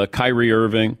with Kyrie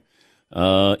Irving,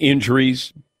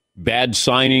 injuries, bad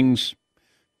signings,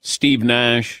 Steve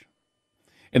Nash.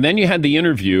 And then you had the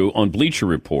interview on Bleacher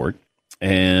Report,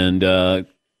 and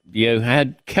you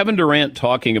had Kevin Durant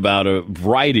talking about a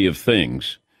variety of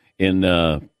things in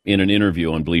an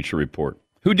interview on Bleacher Report.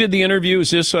 Who did the interview?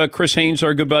 Is this Chris Haynes,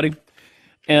 our good buddy?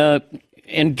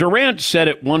 And Durant said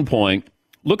at one point,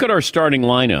 look at our starting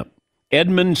lineup.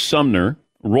 Edmund Sumner,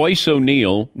 Royce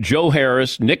O'Neal, Joe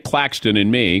Harris, Nick Claxton, and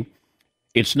me.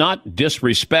 It's not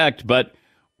disrespect, but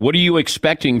what are you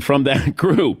expecting from that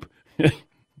group?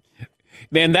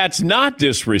 Then that's not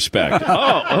disrespect.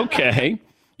 Oh, okay.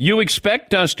 You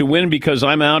expect us to win because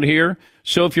I'm out here?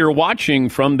 So if you're watching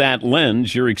from that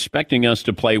lens, you're expecting us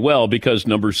to play well because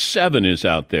number 7 is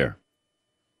out there.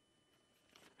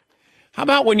 How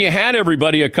about when you had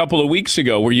everybody a couple of weeks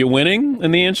ago? Were you winning?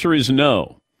 And the answer is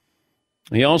no.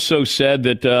 He also said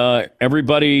that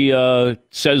everybody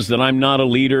says that I'm not a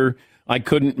leader. I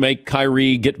couldn't make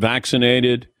Kyrie get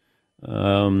vaccinated.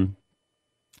 My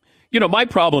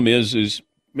problem is,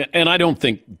 and I don't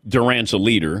think Durant's a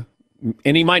leader,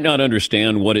 and he might not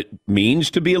understand what it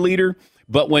means to be a leader,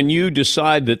 but when you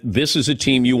decide that this is a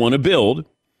team you want to build,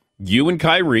 you and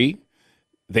Kyrie,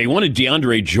 they wanted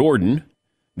DeAndre Jordan.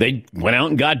 They went out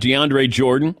and got DeAndre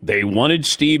Jordan. They wanted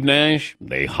Steve Nash.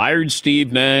 They hired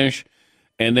Steve Nash.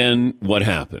 And then what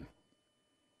happened?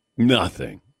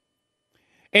 Nothing.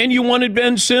 And you wanted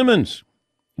Ben Simmons.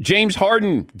 James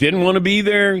Harden didn't want to be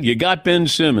there. You got Ben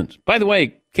Simmons. By the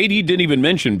way, KD didn't even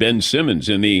mention Ben Simmons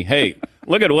in the, hey,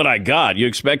 look at what I got. You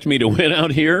expect me to win out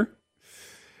here?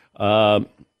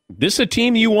 This is a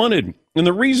team you wanted. And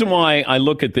the reason why I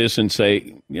look at this and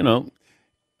say,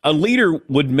 a leader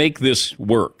would make this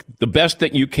work. The best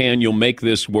that you can, you'll make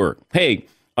this work. Hey,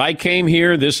 I came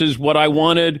here. This is what I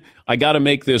wanted. I got to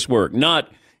make this work. Not,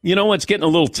 it's getting a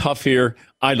little tough here.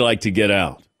 I'd like to get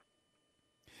out.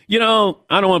 I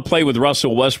don't want to play with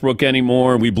Russell Westbrook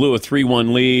anymore. We blew a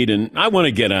 3-1 lead, and I want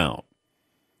to get out.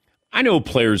 I know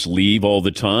players leave all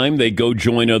the time. They go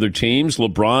join other teams.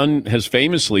 LeBron has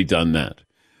famously done that.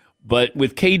 But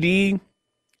with KD,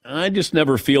 I just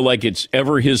never feel like it's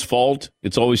ever his fault.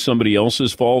 It's always somebody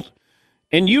else's fault.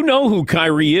 And you know who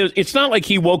Kyrie is. It's not like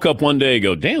he woke up one day and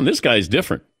go, damn, this guy's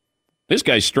different. This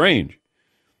guy's strange.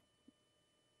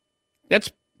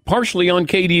 That's partially on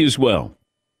KD as well.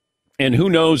 And who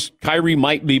knows, Kyrie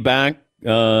might be back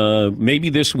maybe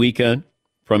this weekend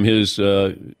from his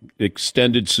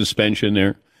extended suspension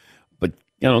there. But,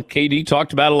 KD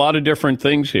talked about a lot of different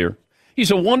things here.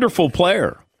 He's a wonderful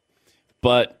player.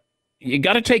 But you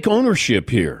got to take ownership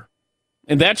here.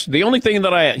 And that's the only thing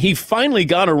that he finally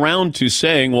got around to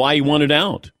saying why he wanted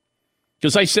out.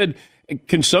 Because I said,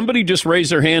 can somebody just raise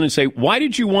their hand and say, why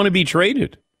did you want to be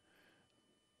traded?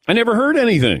 I never heard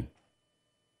anything.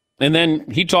 And then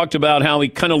he talked about how he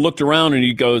kind of looked around and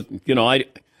he goes, I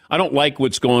don't like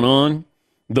what's going on.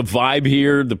 The vibe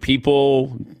here, the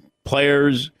people,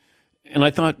 players. And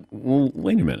I thought, well,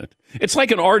 wait a minute. It's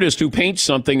like an artist who paints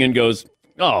something and goes,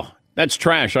 oh, that's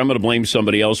trash. I'm going to blame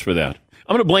somebody else for that.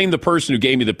 I'm going to blame the person who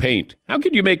gave me the paint. How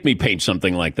could you make me paint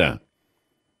something like that?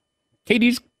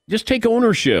 KD's just take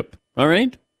ownership, all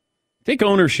right? Take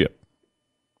ownership.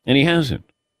 And he hasn't.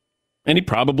 And he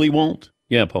probably won't.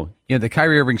 Yeah, Paul. The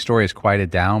Kyrie Irving story has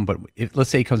quieted down, but let's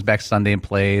say he comes back Sunday and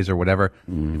plays or whatever.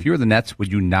 If you were the Nets,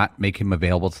 would you not make him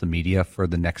available to the media for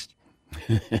the next?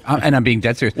 And I'm being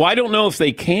dead serious. Well, I don't know if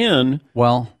they can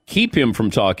keep him from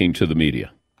talking to the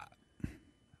media.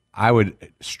 I would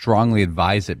strongly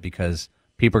advise it because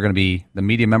people are going to be, the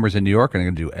media members in New York are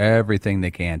going to do everything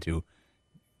they can to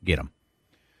get him.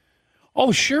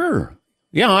 Oh, sure.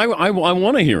 Yeah, I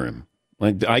want to hear him.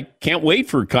 I can't wait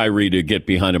for Kyrie to get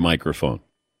behind a microphone.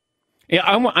 Yeah,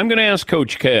 I'm going to ask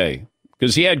Coach K,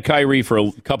 because he had Kyrie for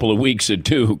a couple of weeks at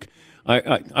Duke.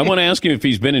 I want to ask him if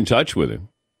he's been in touch with him.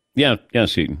 Yeah,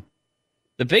 Seton.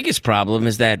 The biggest problem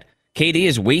is that KD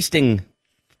is wasting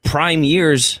prime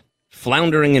years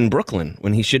floundering in Brooklyn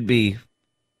when he should be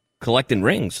collecting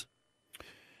rings.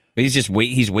 He's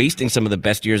wasting some of the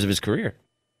best years of his career.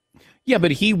 Yeah,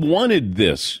 but he wanted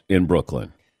this in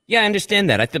Brooklyn. Yeah, I understand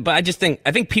that. But I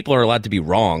think people are allowed to be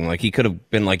wrong. Like, he could have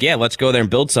been like, yeah, let's go there and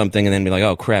build something, and then be like,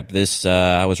 oh, crap, this,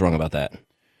 I was wrong about that.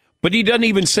 But he doesn't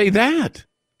even say that.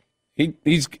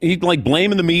 He's like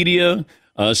blaming the media,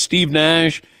 Steve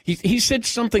Nash. He said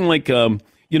something like,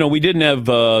 we didn't have,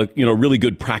 really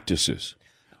good practices.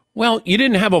 Well, you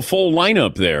didn't have a full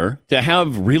lineup there to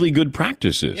have really good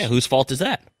practices. Yeah, whose fault is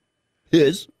that?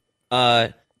 His.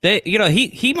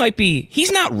 He might be,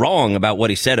 he's not wrong about what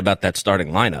he said about that starting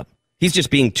lineup. He's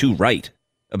just being too right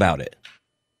about it.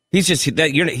 He's just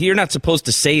that you're not supposed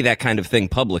to say that kind of thing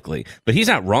publicly, but he's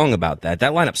not wrong about that.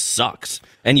 That lineup sucks,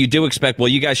 and you do expect, well,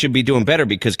 you guys should be doing better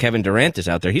because Kevin Durant is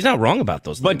out there. He's not wrong about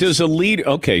those things. But does a leader?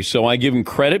 Okay, so I give him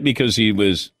credit because he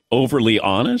was overly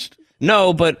honest.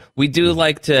 No, but we do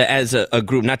like to, as a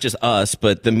group, not just us,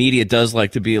 but the media does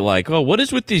like to be like, oh, what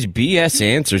is with these BS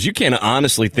answers? You can't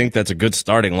honestly think that's a good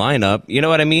starting lineup. You know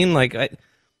what I mean? Like,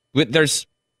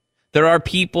 there are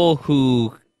people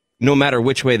who, no matter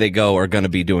which way they go, are going to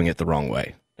be doing it the wrong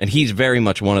way. And he's very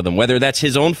much one of them. Whether that's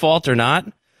his own fault or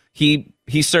not, he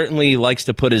certainly likes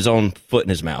to put his own foot in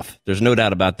his mouth. There's no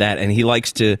doubt about that. And he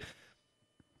likes to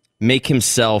make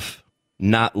himself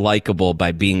not likable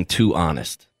by being too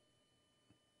honest.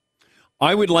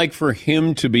 I would like for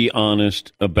him to be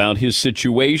honest about his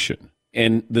situation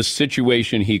and the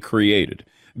situation he created.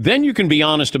 Then you can be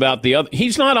honest about the other.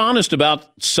 He's not honest about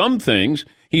some things.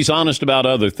 He's honest about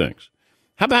other things.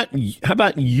 How about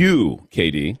you,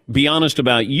 KD? Be honest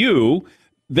about you.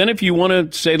 Then if you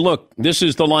want to say, look, this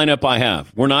is the lineup I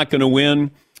have. We're not going to win,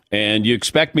 and you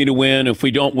expect me to win. If we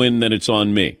don't win, then it's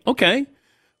on me. Okay.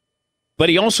 But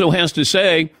he also has to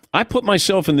say, I put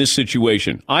myself in this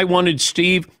situation. I wanted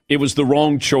Steve. It was the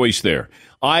wrong choice there.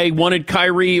 I wanted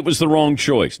Kyrie. It was the wrong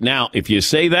choice. Now, if you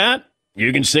say that,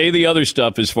 you can say the other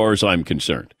stuff as far as I'm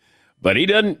concerned. But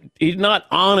he's not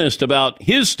honest about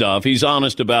his stuff. He's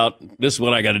honest about, this is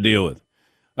what I got to deal with.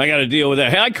 I got to deal with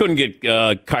that. Hey, I couldn't get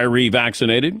Kyrie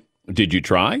vaccinated. Did you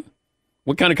try?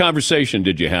 What kind of conversation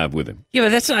did you have with him? Yeah, but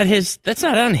that's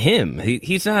not on him.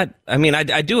 He's not, I mean,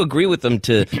 I do agree with him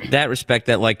to that respect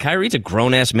that, like, Kyrie's a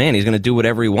grown-ass man. He's going to do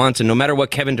whatever he wants, and no matter what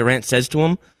Kevin Durant says to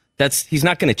him, he's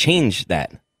not going to change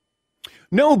that.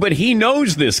 No, but he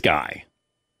knows this guy.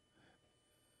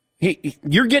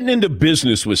 You're getting into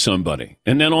business with somebody,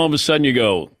 and then all of a sudden you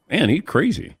go, man, he's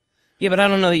crazy. Yeah, but I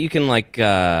don't know that you can, like,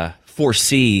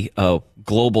 foresee a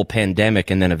global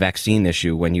pandemic and then a vaccine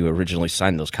issue when you originally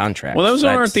signed those contracts. Well, those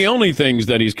aren't the only things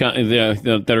that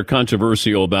that are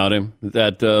controversial about him.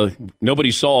 That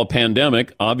nobody saw a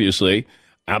pandemic, obviously.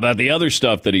 How about the other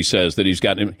stuff that he says that he's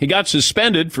gotten? He got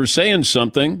suspended for saying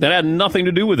something that had nothing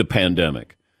to do with the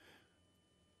pandemic.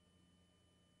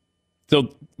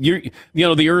 So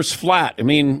the Earth's flat. I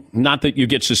mean, not that you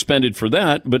get suspended for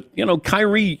that, but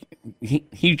Kyrie,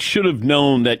 he should have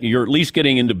known that you're at least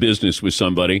getting into business with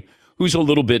somebody who's a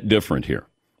little bit different here.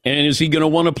 And is he going to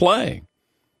want to play?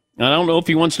 I don't know if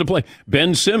he wants to play.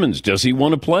 Ben Simmons, does he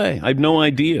want to play? I have no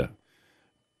idea.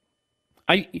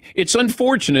 It's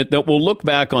unfortunate that we'll look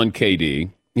back on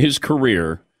KD, his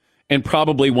career, and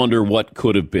probably wonder what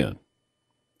could have been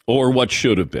or what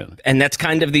should have been. And that's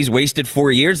kind of these wasted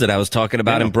 4 years that I was talking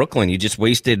about in Brooklyn. You just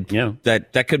wasted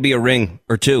that could be a ring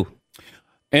or two.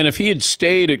 And if he had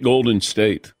stayed at Golden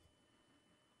State,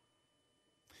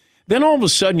 then all of a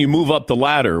sudden you move up the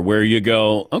ladder where you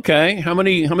go, okay, how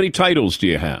many titles do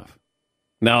you have?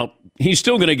 Now, he's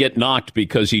still going to get knocked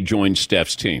because he joined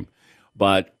Steph's team.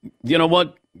 But you know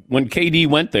what? When KD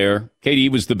went there,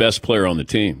 KD was the best player on the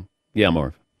team. Yeah,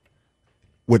 Marv.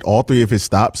 With all three of his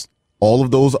stops, all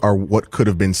of those are what could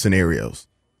have been scenarios.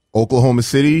 Oklahoma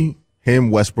City,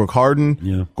 him, Westbrook,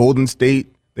 Harden, Golden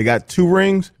State, they got 2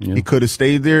 rings. Yeah. He could have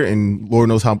stayed there, and Lord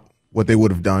knows what they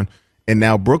would have done. And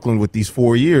now Brooklyn with these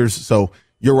 4 years. So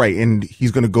you're right. And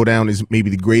he's going to go down as maybe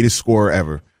the greatest scorer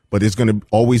ever. But it's going to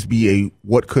always be a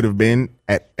what could have been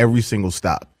at every single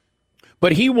stop.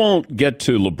 But he won't get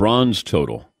to LeBron's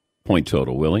point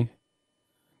total, will he?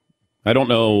 I don't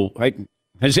know.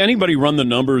 Has anybody run the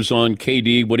numbers on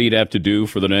KD, what he'd have to do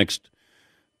for the next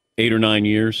 8 or 9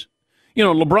 years?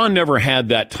 LeBron never had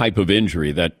that type of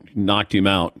injury that knocked him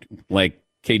out like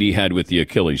KD had with the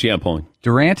Achilles. Yeah, Paul.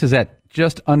 Durant is at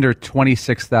just under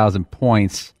 26,000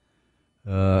 points.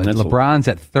 LeBron's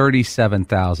at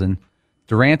 37,000.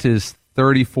 Durant is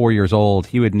 34 years old.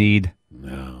 He would need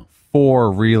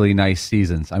 4 really nice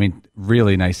seasons. I mean,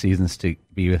 really nice seasons to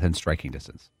be within striking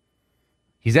distance.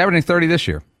 He's averaging 30 this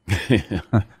year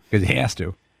because he has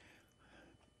to.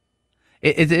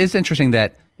 It is interesting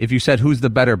that if you said who's the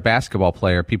better basketball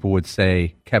player, people would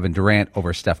say Kevin Durant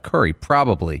over Steph Curry.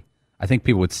 Probably. I think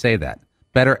people would say that.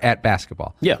 Better at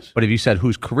basketball. Yes. But if you said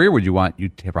whose career would you want,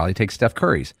 you'd probably take Steph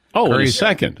Curry's. Oh, Curry's, in a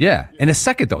second. Yeah. In a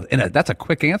second, though. That's a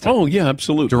quick answer. Oh, yeah,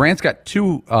 absolutely. Durant's got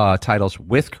 2 titles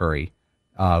with Curry.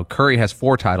 Curry has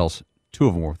 4 titles. 2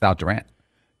 of them were without Durant.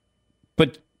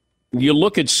 But you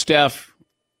look at Steph,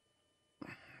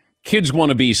 kids want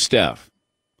to be Steph.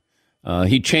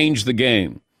 He changed the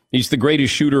game. He's the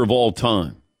greatest shooter of all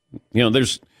time.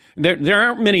 There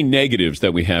aren't many negatives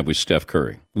that we have with Steph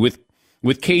Curry. With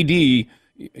KD,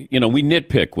 we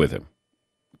nitpick with him.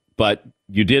 But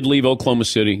you did leave Oklahoma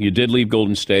City. You did leave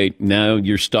Golden State. Now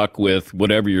you're stuck with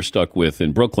whatever you're stuck with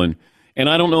in Brooklyn. And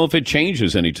I don't know if it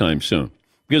changes anytime soon.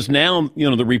 Because now,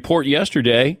 the report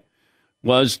yesterday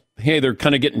was, hey, they're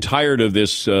kind of getting tired of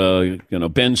this,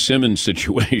 Ben Simmons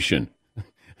situation.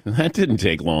 That didn't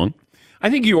take long. I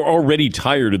think you were already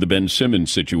tired of the Ben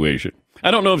Simmons situation.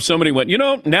 I don't know if somebody went,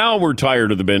 now we're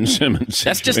tired of the Ben Simmons situation.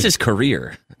 That's just his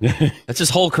career. That's his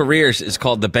whole career is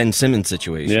called the Ben Simmons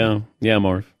situation. Yeah,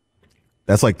 Marv.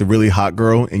 That's like the really hot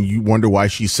girl, and you wonder why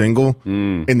she's single.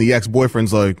 And the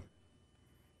ex-boyfriend's like,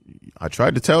 I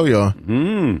tried to tell y'all.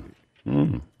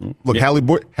 Look,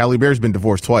 Halle Berry's been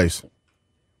divorced twice.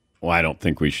 Well, I don't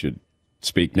think we should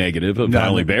speak negative of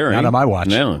Halle Berry. Not on my watch.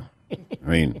 No. I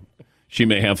mean, she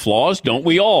may have flaws. Don't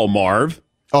we all, Marv?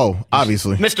 Oh,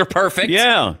 obviously. Mr. Perfect.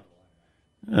 Yeah.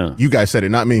 You guys said it,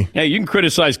 not me. Hey, you can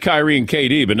criticize Kyrie and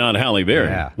KD, but not Halle Berry.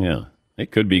 Yeah.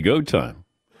 It could be go time.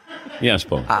 Yes,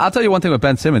 Paul. I'll tell you one thing with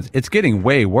Ben Simmons. It's getting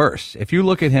way worse. If you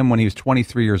look at him when he was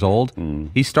 23 years old,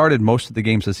 he started most of the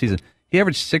games this season. He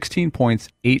averaged 16 points,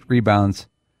 8 rebounds,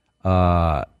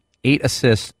 8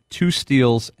 assists, 2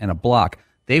 steals, and a block.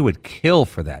 They would kill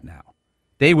for that now.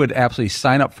 They would absolutely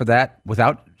sign up for that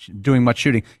without doing much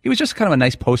shooting. He was just kind of a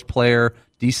nice post player,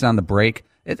 decent on the break.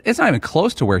 It's not even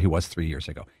close to where he was 3 years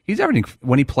ago. He's averaging,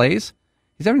 when he plays,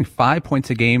 he's averaging 5 points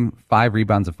a game, 5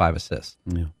 rebounds, and 5 assists.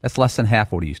 Yeah. That's less than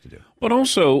half what he used to do. But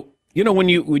also, when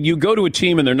you go to a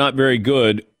team and they're not very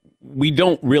good, we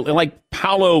don't really, like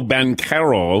Paolo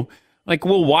Banchero, like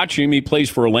we'll watch him, he plays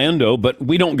for Orlando, but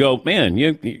we don't go, man,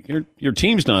 your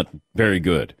team's not very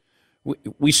good.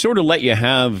 We sort of let you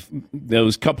have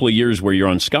those couple of years where you're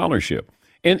on scholarship.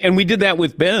 And we did that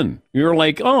with Ben. You're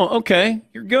like, oh, okay,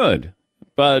 you're good.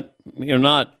 But you're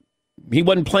not, he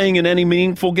wasn't playing in any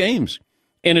meaningful games.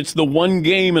 And it's the one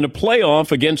game in a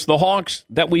playoff against the Hawks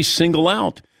that we single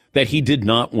out that he did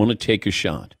not want to take a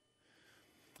shot.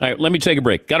 All right, let me take a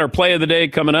break. Got our play of the day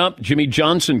coming up. Jimmy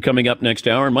Johnson coming up next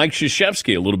hour, and Mike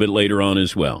Krzyzewski a little bit later on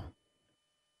as well.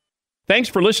 Thanks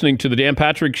for listening to the Dan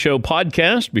Patrick Show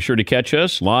podcast. Be sure to catch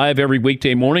us live every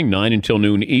weekday morning, 9 until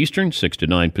noon Eastern, 6 to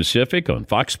 9 Pacific on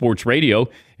Fox Sports Radio.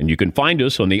 And you can find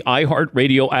us on the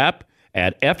iHeartRadio app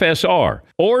at FSR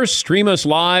or stream us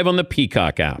live on the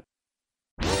Peacock app.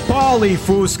 Paulie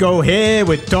Fusco here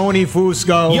with Tony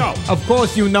Fusco. Yo. Of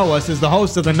course you know us as the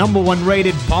host of the #1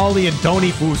 rated Paulie and Tony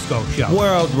Fusco show.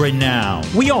 World renowned.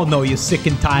 We all know you're sick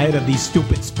and tired of these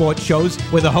stupid sports shows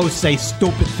where the hosts say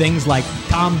stupid things like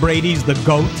Tom Brady's the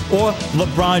GOAT. Or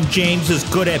LeBron James is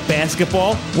good at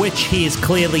basketball, which he is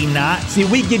clearly not. See,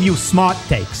 we give you smart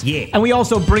takes. Yeah. And we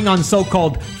also bring on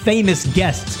so-called famous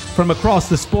guests from across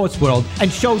the sports world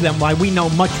and show them why we know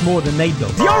much more than they do.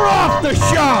 You're off the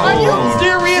show! Are you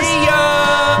serious? See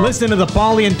ya! Listen to the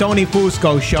Paulie and Tony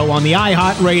Fusco show on the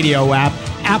iHeartRadio app,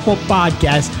 Apple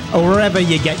Podcasts, or wherever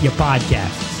you get your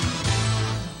podcasts.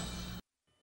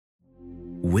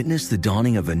 Witness the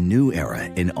dawning of a new era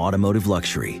in automotive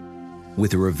luxury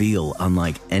with a reveal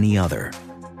unlike any other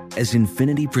as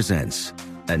Infiniti presents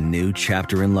a new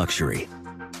chapter in luxury,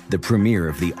 the premiere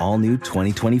of the all-new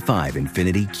 2025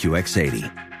 Infiniti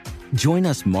QX80. Join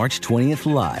us March 20th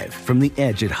live from the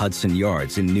Edge at Hudson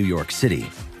Yards in New York City,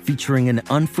 featuring an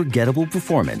unforgettable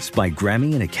performance by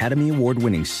Grammy and Academy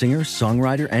Award-winning singer,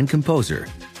 songwriter, and composer,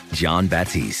 Jon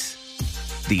Batiste.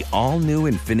 The all-new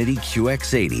Infiniti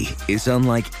QX80 is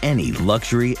unlike any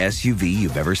luxury SUV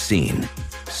you've ever seen.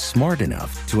 Smart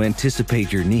enough to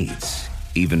anticipate your needs,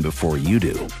 even before you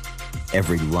do.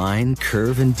 Every line,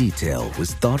 curve, and detail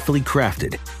was thoughtfully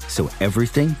crafted, so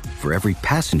everything for every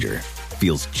passenger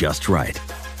feels just right.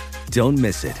 Don't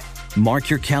miss it. Mark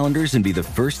your calendars and be the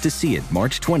first to see it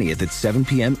March 20th at 7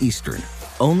 p.m. Eastern,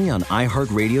 only on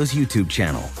iHeartRadio's YouTube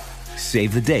channel.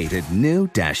 Save the date at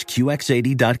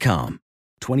new-QX80.com.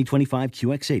 2025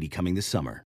 QX80 coming this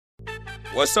summer.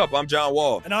 What's up? I'm John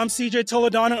Wall. And I'm CJ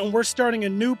Toledano, and we're starting a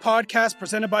new podcast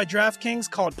presented by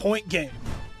DraftKings called Point Game.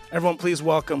 Everyone, please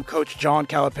welcome Coach John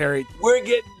Calipari. We're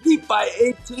getting beat by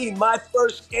 18. My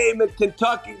first game in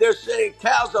Kentucky, they're saying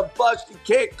Cal's a bust. He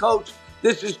can't coach.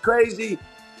 This is crazy.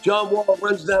 John Wall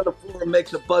runs down the floor and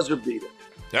makes a buzzer beater.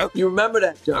 Yep. You remember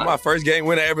that, John? That's my first game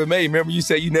winner I ever made. Remember you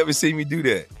said you never see me do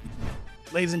that.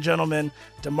 Ladies and gentlemen,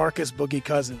 DeMarcus Boogie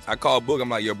Cousins. I called Boog. I'm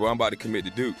like, yo, bro, I'm about to commit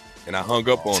to Duke. And I hung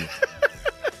up on him.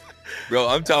 Bro,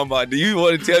 I'm talking about, do you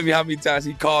want to tell me how many times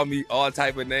he called me all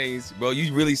type of names? Bro,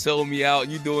 you really sold me out.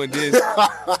 You doing this.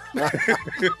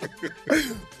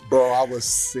 Bro, I was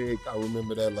sick. I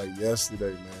remember that like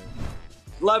yesterday, man.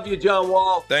 Love you, John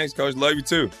Wall. Thanks, Coach. Love you,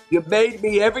 too. You made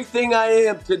me everything I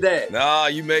am today. Nah,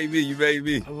 you made me. You made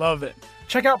me. I love it.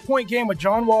 Check out Point Game with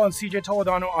John Wall and CJ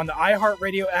Toledano on the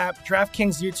iHeartRadio app,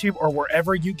 DraftKings YouTube, or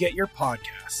wherever you get your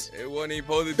podcasts. It wasn't even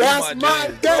supposed to be That's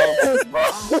my dance, bro.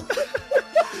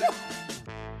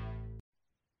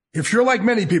 If you're like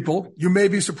many people, you may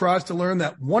be surprised to learn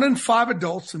that 1 in 5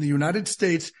 adults in the United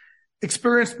States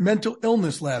experienced mental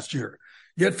illness last year.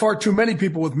 Yet far too many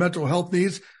people with mental health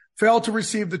needs fail to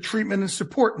receive the treatment and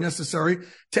support necessary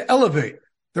to elevate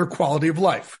their quality of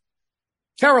life.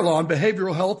 Carelon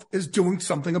Behavioral Health is doing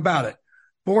something about it.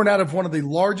 Born out of one of the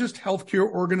largest healthcare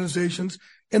organizations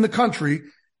in the country,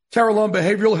 Carelon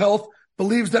Behavioral Health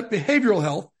believes that behavioral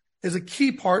health is a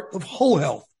key part of whole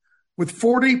health. With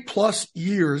 40-plus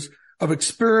years of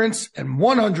experience and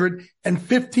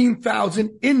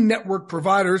 115,000 in-network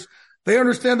providers, they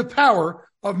understand the power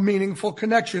of meaningful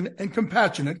connection and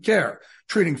compassionate care,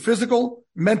 treating physical,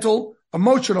 mental,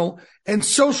 emotional, and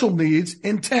social needs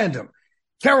in tandem.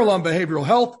 Carelon Behavioral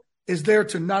Health is there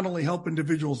to not only help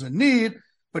individuals in need,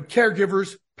 but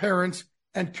caregivers, parents,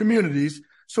 and communities,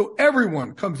 so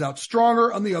everyone comes out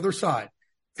stronger on the other side.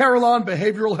 Carelon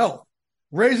Behavioral Health,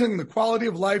 raising the quality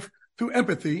of life through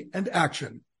empathy and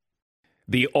action.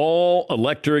 The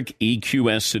all-electric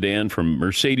EQS sedan from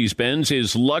Mercedes-Benz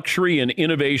is luxury and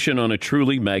innovation on a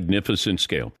truly magnificent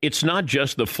scale. It's not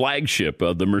just the flagship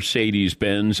of the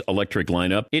Mercedes-Benz electric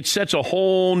lineup. It sets a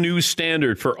whole new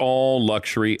standard for all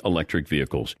luxury electric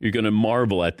vehicles. You're going to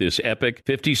marvel at this epic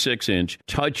 56-inch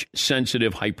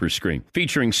touch-sensitive hyperscreen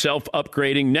featuring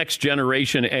self-upgrading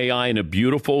next-generation AI and a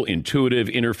beautiful, intuitive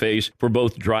interface for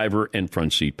both driver and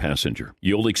front-seat passenger.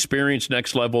 You'll experience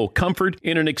next-level comfort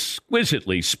in an exquisitely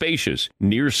spacious,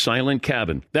 near-silent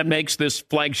cabin that makes this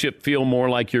flagship feel more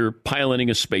like you're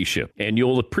piloting a spaceship. And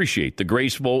you'll appreciate the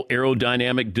graceful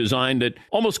aerodynamic design that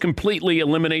almost completely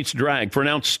eliminates drag for an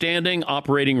outstanding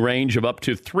operating range of up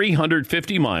to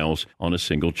 350 miles on a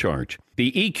single charge.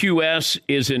 The EQS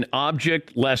is an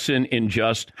object lesson in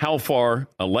just how far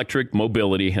electric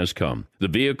mobility has come. The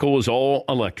vehicle is all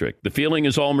electric. The feeling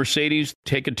is all Mercedes.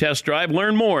 Take a test drive.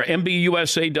 Learn more.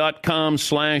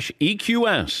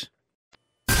 MBUSA.com/EQS.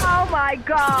 Oh, my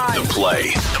God. The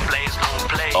play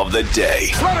of the day.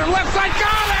 Runner left side,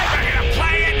 got it! They're going to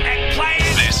play it and play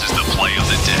it. This is the play of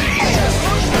the day.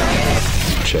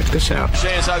 Check this out.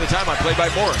 Shea inside the timeline, played by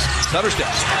Morris. Sutter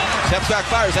steps back,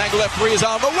 fires. Angle left three is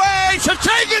on the way.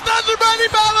 Shatanga does the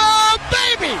running ball. Oh,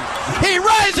 baby! He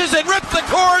rises and rips the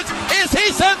cords. Is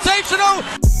he sensational?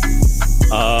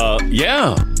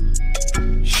 Yeah.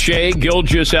 Shea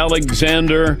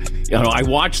Gilgeous-Alexander. You know, I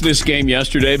watched this game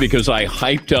yesterday because I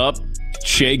hyped up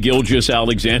Shea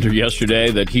Gilgeous-Alexander yesterday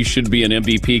that he should be an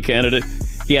MVP candidate.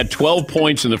 He had 12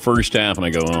 points in the first half, and I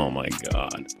go, oh, my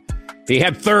God. He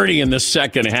had 30 in the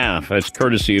second half. That's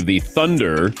courtesy of the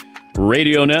Thunder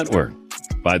Radio Network.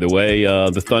 By the way,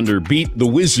 the Thunder beat the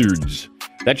Wizards.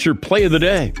 That's your play of the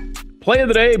day. Play of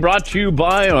the day brought to you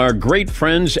by our great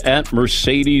friends at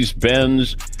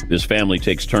Mercedes-Benz. This family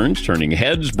takes turns turning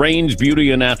heads, brains, beauty,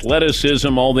 and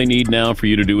athleticism. All they need now for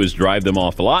you to do is drive them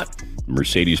off the lot.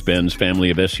 Mercedes-Benz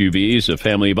family of SUVs, a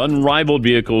family of unrivaled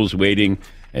vehicles waiting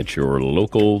at your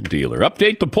local dealer.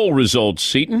 Update the poll results,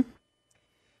 Seton.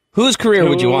 Whose career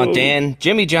would you want, Dan?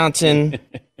 Jimmy Johnson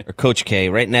or Coach K?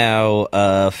 Right now,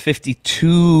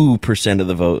 52% of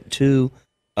the vote to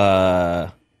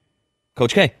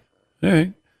Coach K. All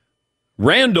right.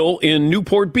 Randall in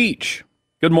Newport Beach.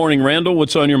 Good morning, Randall.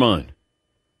 What's on your mind?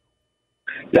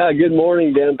 Yeah, good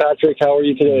morning, Dan Patrick. How are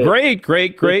you today?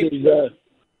 Great.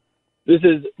 This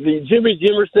is the Jimmy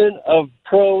Jimerson of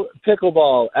Pro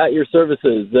Pickleball at your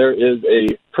services. There is a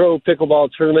Pro Pickleball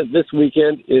tournament this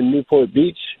weekend in Newport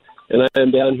Beach, and I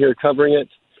am down here covering it,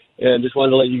 and just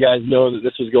wanted to let you guys know that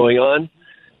this was going on.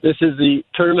 This is the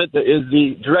tournament that is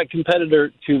the direct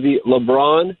competitor to the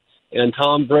LeBron and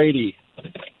Tom Brady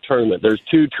tournament. There's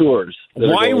two tours.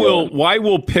 Why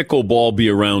will pickleball be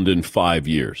around in 5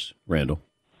 years, Randall?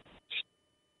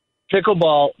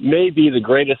 Pickleball may be the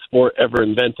greatest sport ever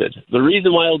invented. The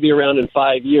reason why it'll be around in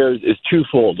 5 years is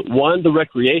twofold. One, the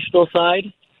recreational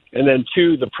side, and then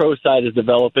two, the pro side is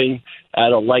developing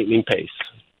at a lightning pace.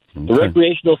 Okay. The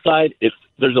recreational side,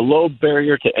 there's a low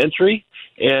barrier to entry,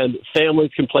 and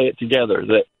families can play it together.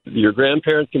 That your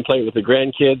grandparents can play it with the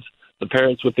grandkids, the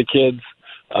parents with the kids.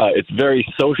 It's very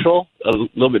social, a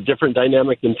little bit different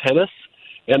dynamic than tennis.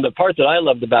 And the part that I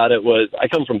loved about it was I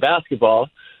come from basketball,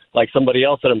 like somebody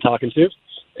else that I'm talking to.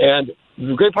 And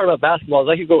the great part about basketball is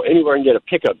I could go anywhere and get a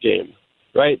pickup game,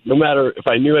 right? No matter if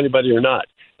I knew anybody or not.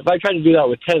 If I tried to do that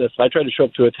with tennis, if I tried to show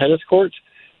up to a tennis court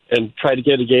and try to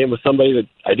get a game with somebody that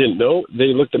I didn't know, they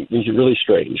looked at me really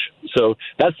strange. So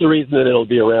that's the reason that it'll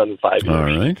be around in 5 years. All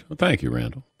right. Well, thank you,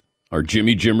 Randall. Or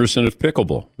Jimmy Jimerson of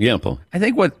pickleball. Yeah, Paul. I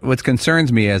think what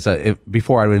concerns me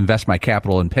before I would invest my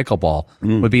capital in pickleball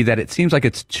would be that it seems like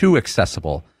it's too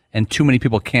accessible and too many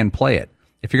people can play it.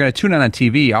 If you're going to tune on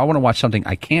TV, I want to watch something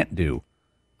I can't do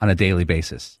on a daily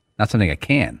basis, not something I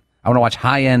can. I want to watch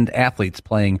high-end athletes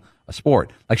playing a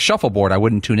sport. Like shuffleboard, I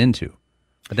wouldn't tune into.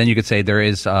 But then you could say there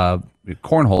is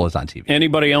cornhole is on TV.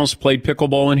 Anybody else played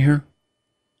pickleball in here?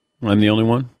 I'm the only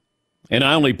one. And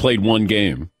I only played one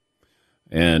game.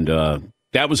 And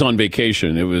that was on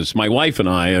vacation. It was my wife and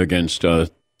I against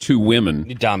two women.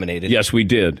 You dominated. Yes, we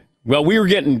did. Well, we were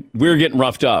getting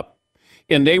roughed up.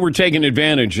 And they were taking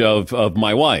advantage of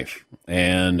my wife.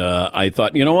 And I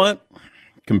thought, you know what?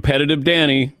 Competitive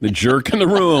Danny, the jerk in the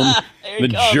room,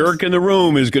 jerk in the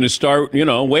room is going to start,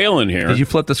 wailing here. Did you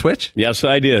flip the switch? Yes,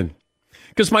 I did.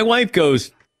 Because my wife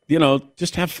goes,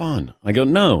 just have fun. I go,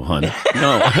 no, honey,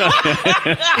 no.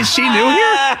 Is she new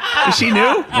here? Is she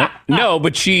new? No,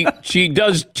 but she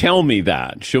does tell me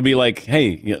that. She'll be like,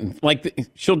 hey,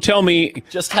 she'll tell me.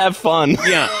 Just have fun.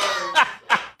 Yeah.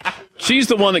 She's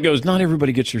the one that goes, not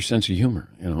everybody gets your sense of humor.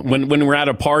 When we're at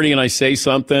a party and I say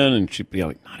something and she'd be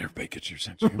like, not everybody gets your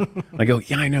sense of humor. I go,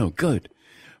 yeah, I know, good.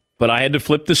 But I had to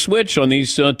flip the switch on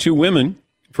these two women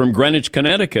from Greenwich,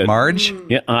 Connecticut. Marge?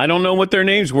 Yeah, I don't know what their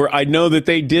names were. I know that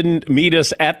they didn't meet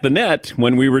us at the net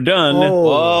when we were done.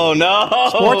 Oh no.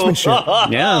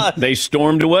 Sportsmanship. Yeah, they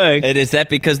stormed away. And is that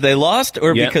because they lost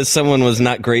or because someone was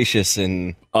not gracious?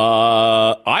 And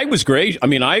I was gracious. I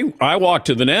mean, I walked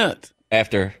to the net.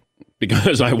 After?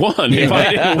 Because I won. If I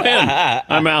didn't win,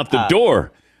 I'm out the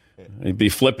door. I'd be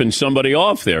flipping somebody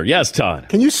off there. Yes, Todd.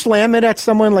 Can you slam it at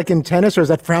someone like in tennis, or is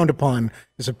that frowned upon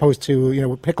as opposed to,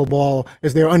 with pickleball?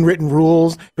 Is there unwritten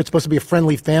rules? If it's supposed to be a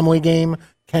friendly family game,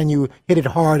 can you hit it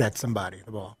hard at somebody,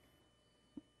 the ball?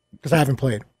 Because I haven't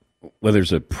played. Well,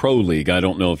 there's a pro league. I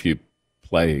don't know if you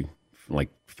play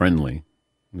like friendly.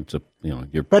 It's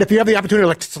But if you have the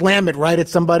opportunity to slam it right at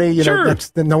somebody, sure.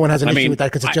 Then no one has an issue with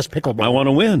that because it's just pickleball. I want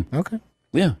to win. Okay.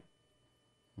 Yeah.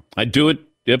 I'd do it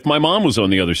if my mom was on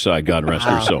the other side, God rest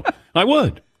her soul. I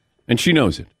would. And she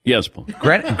knows it. Yes, Paul.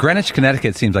 Greenwich,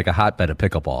 Connecticut seems like a hotbed of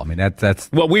pickleball. I mean, that's...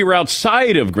 Well, we were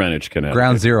outside of Greenwich, Connecticut.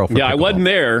 Ground zero for Yeah, pickleball. I wasn't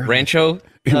there. Rancho?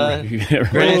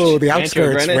 The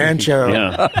outskirts. Rancho.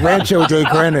 Yeah. Rancho de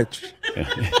Greenwich.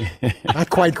 Not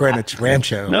quite Greenwich.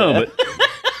 Rancho. No, but...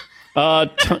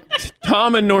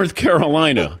 Tom in North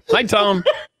Carolina. Hi, Tom.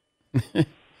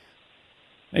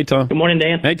 Hey, Tom. Good morning,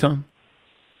 Dan. Hey, Tom.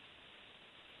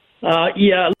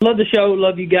 Yeah, love the show.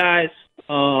 Love you guys.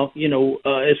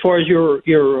 As far as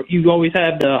you always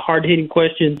have the hard-hitting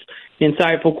questions,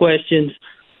 insightful questions.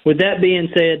 With that being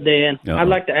said, Dan, I'd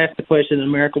like to ask the question that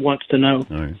America wants to know.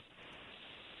 All right.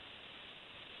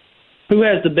 Who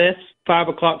has the best 5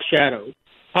 o'clock shadow,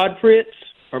 Todd Fritz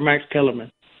or Max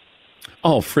Kellerman?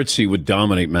 Oh, Fritzy would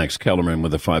dominate Max Kellerman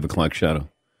with a 5 o'clock shadow.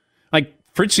 Like,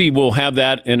 Fritzy will have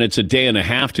that, and it's a day and a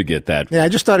half to get that. Yeah, I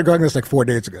just started going this like 4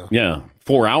 days ago. Yeah,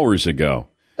 4 hours ago.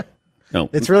 No,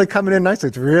 it's really coming in nice.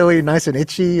 It's really nice and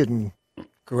itchy and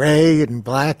gray and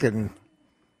black, and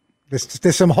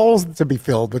there's some holes to be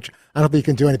filled, which I don't think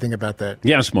you can do anything about that.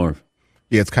 Yes, Marv.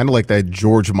 Yeah, it's kind of like that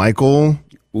George Michael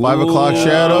 5 o'clock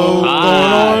shadow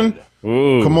going on.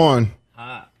 Ooh. Come on.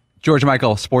 George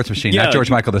Michael, Sports Machine, not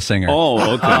George Michael, the singer.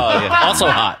 Oh, okay. Also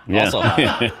hot. Yeah. Also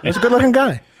hot. He's a good-looking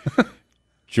guy.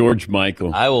 George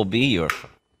Michael. I will be your...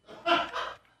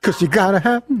 Because you got to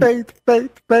have faith.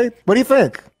 What do you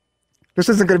think? This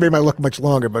isn't going to be my look much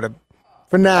longer, but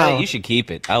for now... Hey, you should keep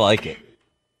it. I like it.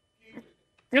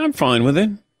 Yeah, I'm fine with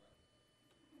it.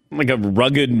 I'm like a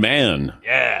rugged man.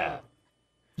 Yeah.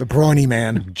 The brawny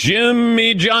man.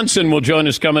 Jimmy Johnson will join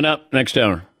us coming up next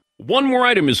hour. One more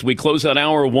item as we close out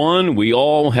hour one. We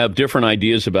all have different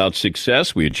ideas about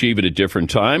success. We achieve it at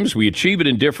different times. We achieve it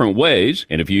in different ways.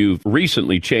 And if you've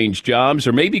recently changed jobs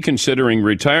or maybe considering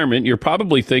retirement, you're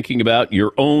probably thinking about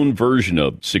your own version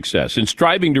of success and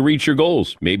striving to reach your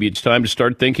goals. Maybe it's time to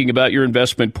start thinking about your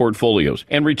investment portfolios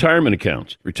and retirement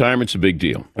accounts. Retirement's a big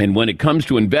deal. And when it comes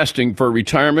to investing for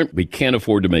retirement, we can't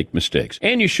afford to make mistakes.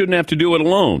 And you shouldn't have to do it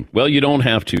alone. Well, you don't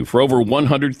have to. For over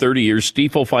 130 years,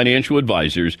 Stifel Financial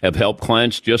Advisors have helped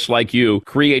clients just like you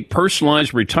create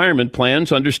personalized retirement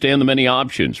plans, understand the many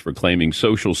options for claiming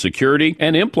Social Security,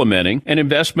 and implementing an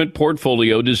investment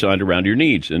portfolio designed around your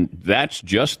needs. And that's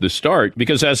just the start,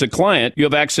 because as a client, you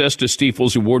have access to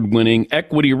Stifel's award-winning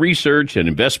equity research and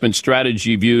investment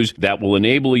strategy views that will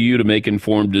enable you to make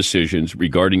informed decisions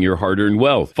regarding your hard-earned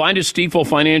wealth. Find a Stifel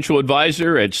Financial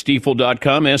Advisor at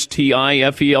stifel.com,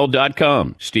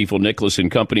 STIFEL.com. Stifel Nicholas and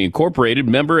Company Incorporated,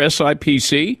 member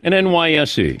SIPC and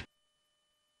NYSE.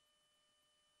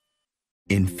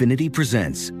 Infiniti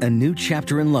presents a new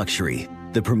chapter in luxury,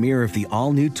 the premiere of the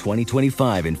all-new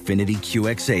 2025 Infiniti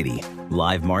QX80,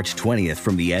 live March 20th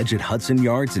from the Edge at Hudson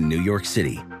Yards in New York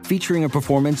City, featuring a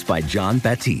performance by John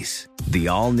Batiste. The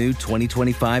all-new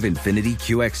 2025 Infiniti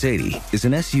QX80 is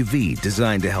an SUV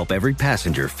designed to help every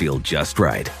passenger feel just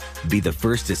right. Be the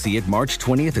first to see it March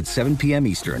 20th at 7 p.m.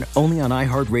 Eastern, only on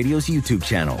iHeartRadio's YouTube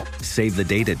channel. Save the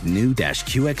date at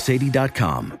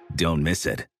new-QX80.com. Don't miss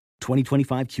it.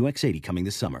 2025 QX80 coming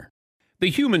this summer. The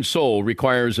human soul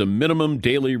requires a minimum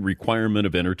daily requirement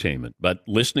of entertainment, but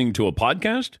listening to a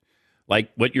podcast, like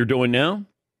what you're doing now,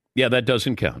 yeah, that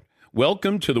doesn't count.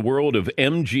 Welcome to the world of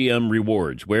MGM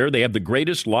Rewards, where they have the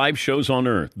greatest live shows on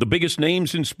earth, the biggest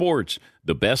names in sports,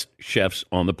 the best chefs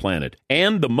on the planet,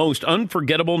 and the most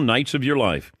unforgettable nights of your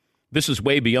life. This is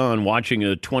way beyond watching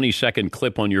a 20-second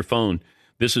clip on your phone.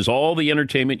 This is all the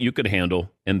entertainment you could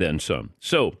handle, and then some.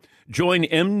 So, join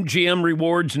MGM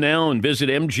Rewards now and visit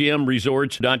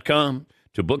MGMResorts.com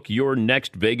to book your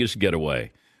next Vegas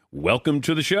getaway. Welcome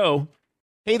to the show.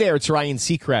 Hey there, it's Ryan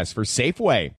Seacrest for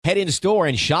Safeway. Head in store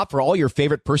and shop for all your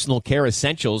favorite personal care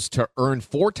essentials to earn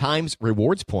 4 times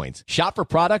rewards points. Shop for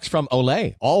products from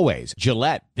Olay, Always,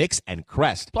 Gillette, Vicks, and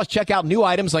Crest. Plus, check out new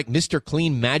items like Mr.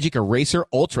 Clean Magic Eraser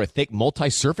Ultra Thick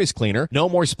Multi-Surface Cleaner. No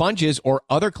more sponges or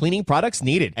other cleaning products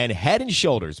needed. And Head &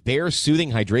 Shoulders Bare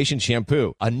Soothing Hydration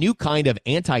Shampoo, a new kind of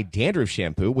anti-dandruff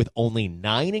shampoo with only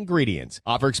 9 ingredients.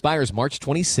 Offer expires March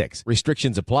 26.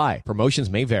 Restrictions apply.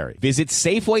 Promotions may vary. Visit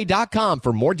Safeway.com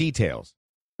for more details.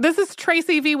 This is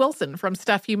Tracy V. Wilson from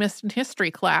Stuff You Missed in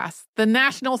History class. The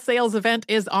national sales event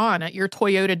is on at your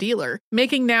Toyota dealer,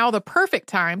 making now the perfect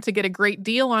time to get a great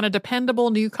deal on a dependable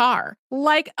new car.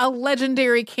 Like a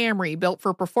legendary Camry built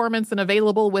for performance and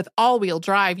available with all-wheel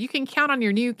drive, you can count on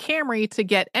your new Camry to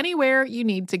get anywhere you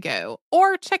need to go.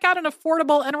 Or check out an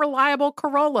affordable and reliable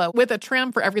Corolla with a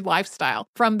trim for every lifestyle.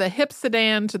 From the hip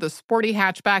sedan to the sporty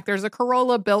hatchback, there's a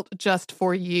Corolla built just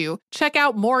for you. Check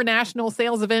out more national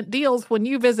sales event deals when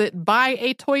you visit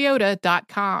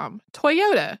buyatoyota.com.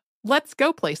 Toyota, let's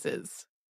go places.